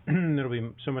 It'll be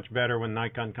so much better when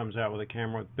Nikon comes out with a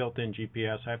camera with built-in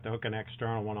GPS. I have to hook an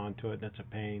external one onto it, and it's a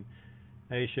pain.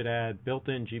 They should add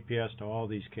built-in GPS to all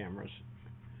these cameras.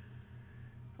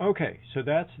 Okay, so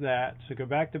that's that. So go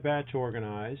back to Batch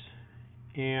Organize,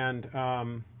 and what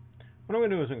I'm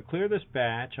going to do is I'm going to clear this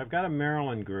batch. I've got a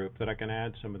Maryland group that I can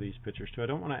add some of these pictures to. I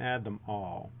don't want to add them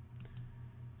all.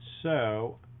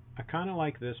 So I kind of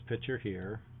like this picture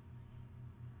here.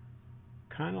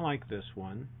 Kind of like this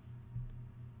one.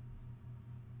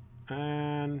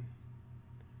 And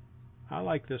I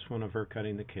like this one of her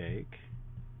cutting the cake.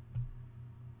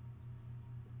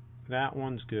 That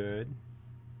one's good.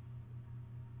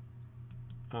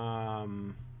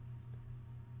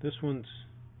 This one's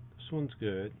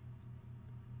good.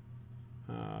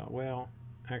 Well,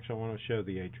 actually I want to show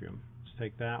the atrium. Let's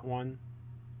take that one.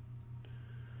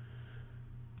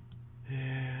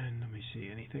 And let me see,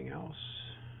 anything else?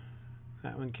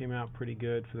 That one came out pretty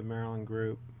good for the Maryland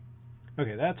group.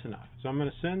 Okay, that's enough. So I'm going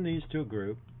to send these to a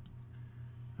group.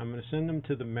 I'm going to send them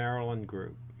to the Maryland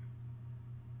group.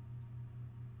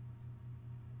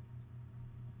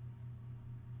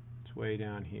 It's way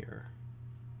down here.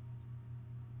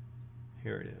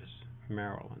 Here it is,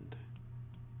 Maryland.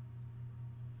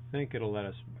 I think it'll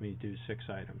let me do 6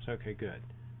 items. Okay, good.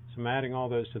 So I'm adding all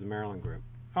those to the Maryland group.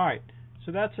 All right,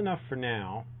 so that's enough for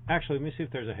now. Actually, let me see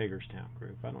if there's a Hagerstown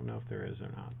group. I don't know if there is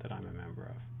or not that I'm a member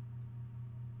of.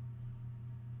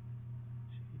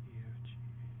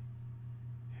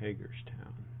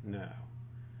 Hagerstown. No.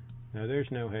 No,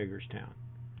 there's no Hagerstown.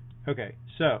 Okay,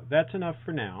 so that's enough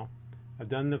for now. I've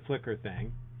done the Flickr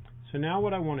thing. So now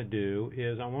what I want to do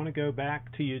is I want to go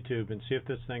back to YouTube and see if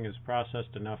this thing is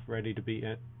processed enough, ready to be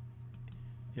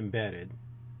embedded.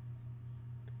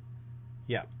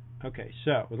 Yeah. Okay,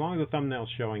 so as long as the thumbnail's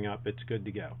showing up, it's good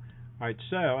to go. Alright,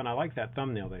 so, and I like that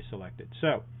thumbnail they selected.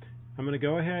 So, I'm going to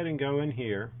go ahead and go in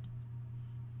here.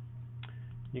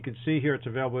 You can see here it's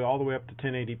available all the way up to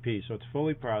 1080p, so it's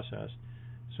fully processed.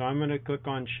 So I'm going to click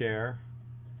on Share.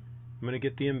 I'm going to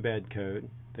get the embed code.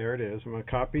 There it is. I'm going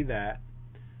to copy that.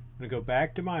 I'm going to go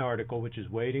back to my article, which is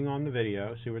waiting on the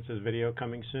video. See where it says video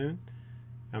coming soon?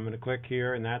 I'm going to click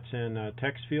here, and that's in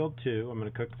text field 2. I'm going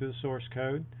to click to the source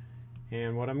code.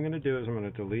 And what I'm going to do is I'm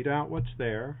going to delete out what's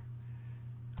there.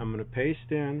 I'm going to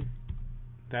paste in,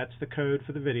 that's the code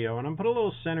for the video, and I'm going to put a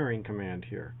little centering command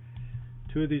here.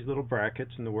 2 of these little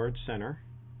brackets and the word center.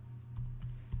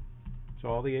 It's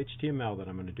all the HTML that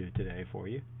I'm going to do today for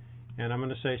you. And I'm going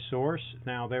to say source.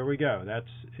 Now there we go. That's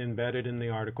embedded in the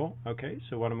article. Okay,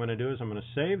 so what I'm going to do is I'm going to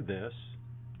save this.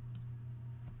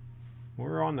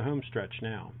 We're on the home stretch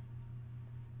now.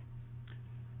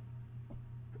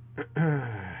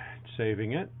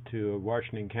 Saving it to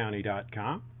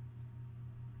WashingtonCounty.com.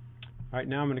 Alright,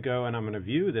 now I'm going to go and I'm going to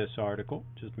view this article,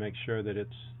 just make sure that it's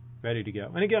ready to go.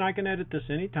 And again, I can edit this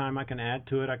anytime. I can add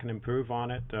to it. I can improve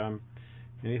on it.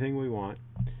 Anything we want.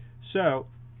 So,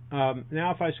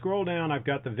 now if I scroll down, I've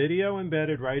got the video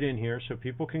embedded right in here, so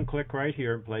people can click right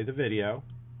here and play the video.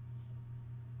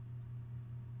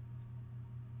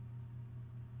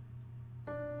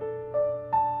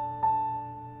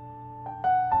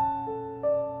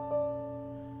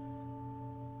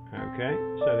 Okay,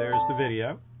 so there's the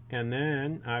video. And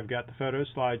then I've got the photo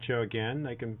slideshow again.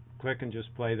 They can click and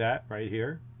just play that right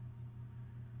here.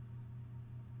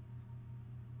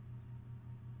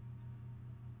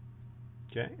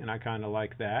 Okay, and I kind of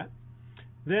like that.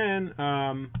 Then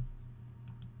down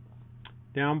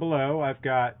below I've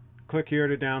got click here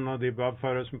to download the above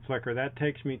photos from Flickr. That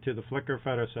takes me to the Flickr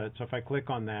photo set. So if I click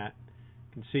on that,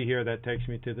 you can see here that takes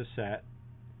me to the set.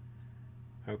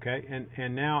 Okay,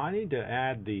 and now I need to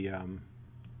add the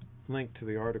link to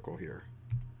the article here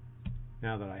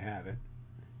now that I have it.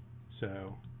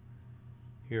 So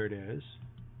here it is.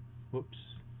 Whoops,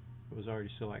 it was already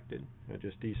selected. I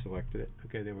just deselected it.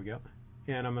 Okay, there we go.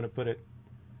 And I'm going to put it,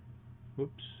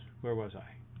 whoops, where was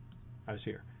I? I was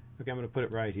here. Okay, I'm going to put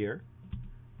it right here.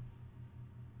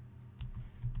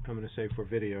 I'm going to say for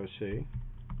video C.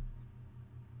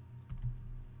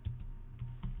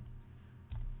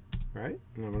 Right,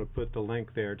 and I'm going to put the link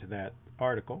there to that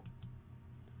article.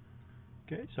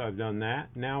 Okay, so I've done that.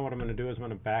 Now what I'm going to do is I'm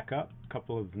going to back up a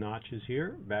couple of notches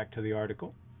here, back to the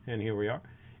article. And here we are.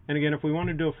 And again, if we want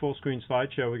to do a full screen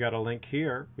slideshow, we got a link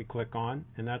here we click on,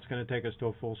 and that's going to take us to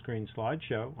a full screen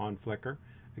slideshow on Flickr.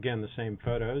 Again, the same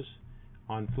photos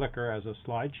on Flickr as a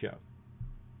slideshow.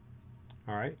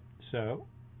 Alright, so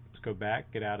let's go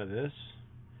back, get out of this.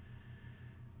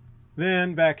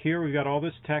 Then back here we've got all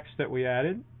this text that we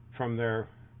added from their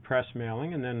press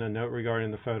mailing, and then a note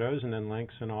regarding the photos, and then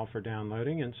links and all for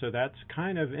downloading. And so that's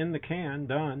kind of in the can,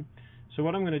 done. So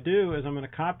what I'm going to do is I'm going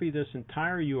to copy this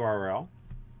entire URL,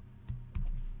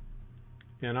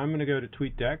 and I'm going to go to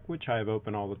TweetDeck, which I have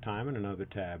open all the time in another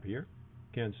tab here.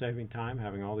 Again, saving time,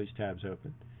 having all these tabs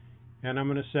open. And I'm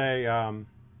going to say,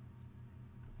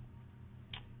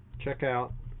 check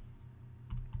out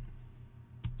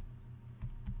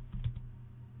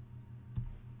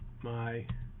my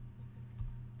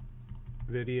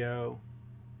video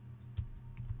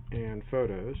and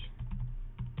photos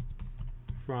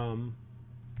from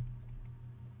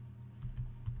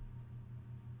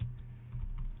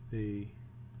the...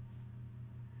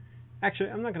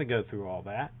 Actually, I'm not going to go through all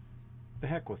that. The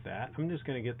heck with that. I'm just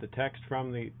going to get the text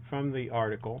from the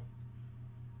article.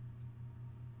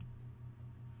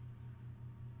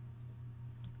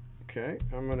 Okay,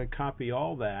 I'm going to copy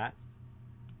all that,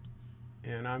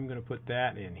 and I'm going to put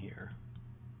that in here.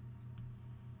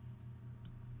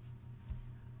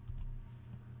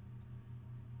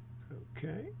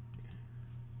 Okay.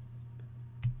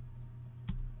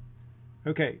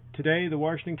 Okay, today the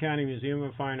Washington County Museum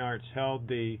of Fine Arts held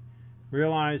the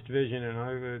Realized Vision and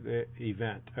Other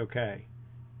event. Okay.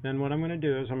 Then what I'm going to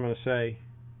do is I'm going to say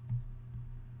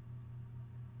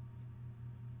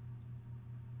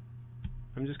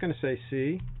I'm just going to say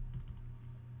C,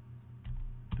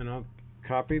 and I'll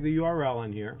copy the URL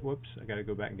in here. Whoops, I got to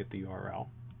go back and get the URL.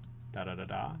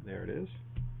 There it is.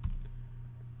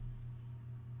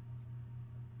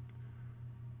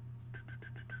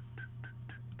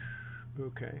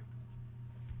 Okay.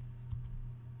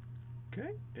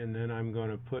 Okay, and then I'm going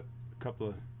to put a couple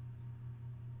of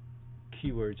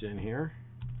keywords in here.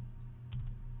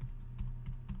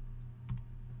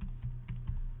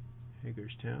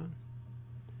 Hagerstown.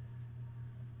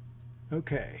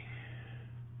 Okay.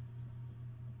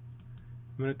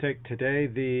 I'm going to take I'm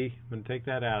going to take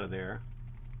that out of there.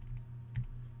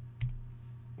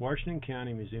 Washington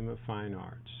County Museum of Fine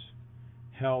Arts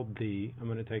held the, I'm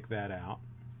going to take that out.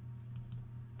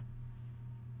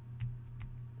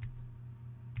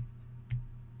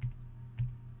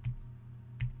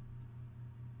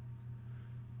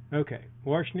 Okay,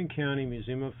 Washington County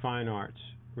Museum of Fine Arts,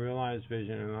 Realized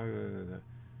Vision, I'm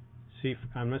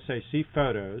going to say see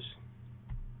photos.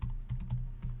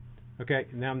 Okay,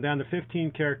 now I'm down to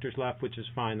 15 characters left, which is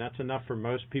fine. That's enough for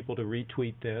most people to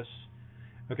retweet this.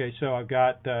 Okay, so I've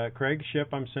got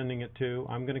CraigShipp I'm sending it to.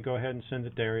 I'm going to go ahead and send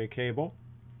it to Area Cable.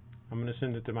 I'm going to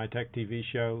send it to my Tech TV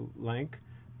Show link.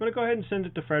 I'm going to go ahead and send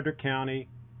it to Frederick County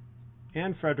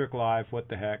and Frederick Live, what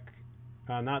the heck.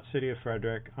 Not City of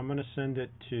Frederick. I'm going to send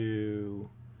it to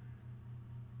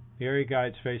the Area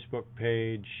Guides Facebook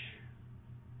page.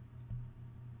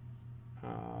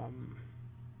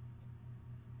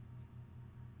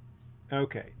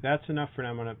 Okay, that's enough for now.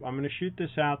 I'm going to shoot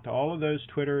this out to all of those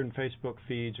Twitter and Facebook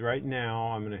feeds right now.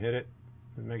 I'm going to hit it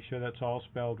and make sure that's all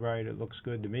spelled right. It looks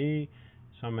good to me.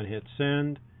 So I'm going to hit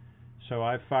send. So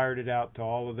I've fired it out to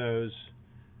all of those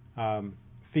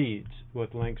feeds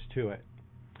with links to it.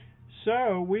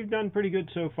 So we've done pretty good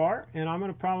so far, and I'm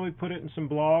going to probably put it in some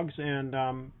blogs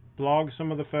and blog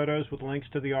some of the photos with links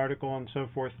to the article and so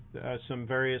forth, some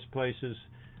various places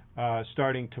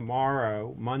starting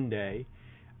tomorrow, Monday,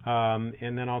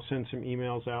 and then I'll send some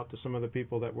emails out to some of the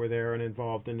people that were there and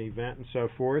involved in the event and so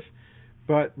forth.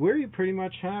 But we pretty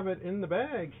much have it in the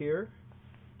bag here.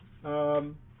 That's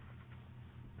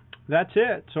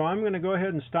it. So I'm going to go ahead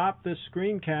and stop this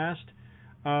screencast.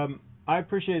 I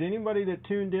appreciate anybody that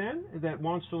tuned in that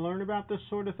wants to learn about this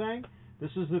sort of thing.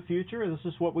 This is the future. This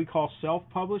is what we call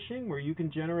self-publishing, where you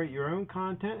can generate your own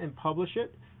content and publish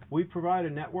it. We provide a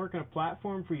network and a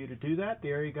platform for you to do that, the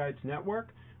Area Guides Network.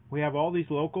 We have all these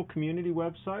local community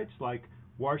websites like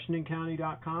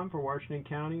WashingtonCounty.com for Washington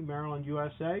County, Maryland,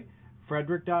 USA,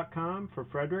 Frederick.com for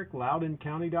Frederick,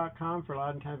 LoudounCounty.com for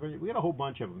Loudoun County, Virginia. We got a whole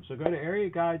bunch of them. So go to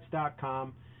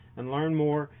AreaGuides.com and learn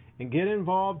more and get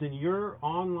involved in your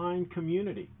online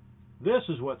community. This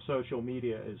is what social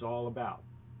media is all about.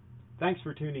 Thanks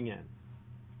for tuning in.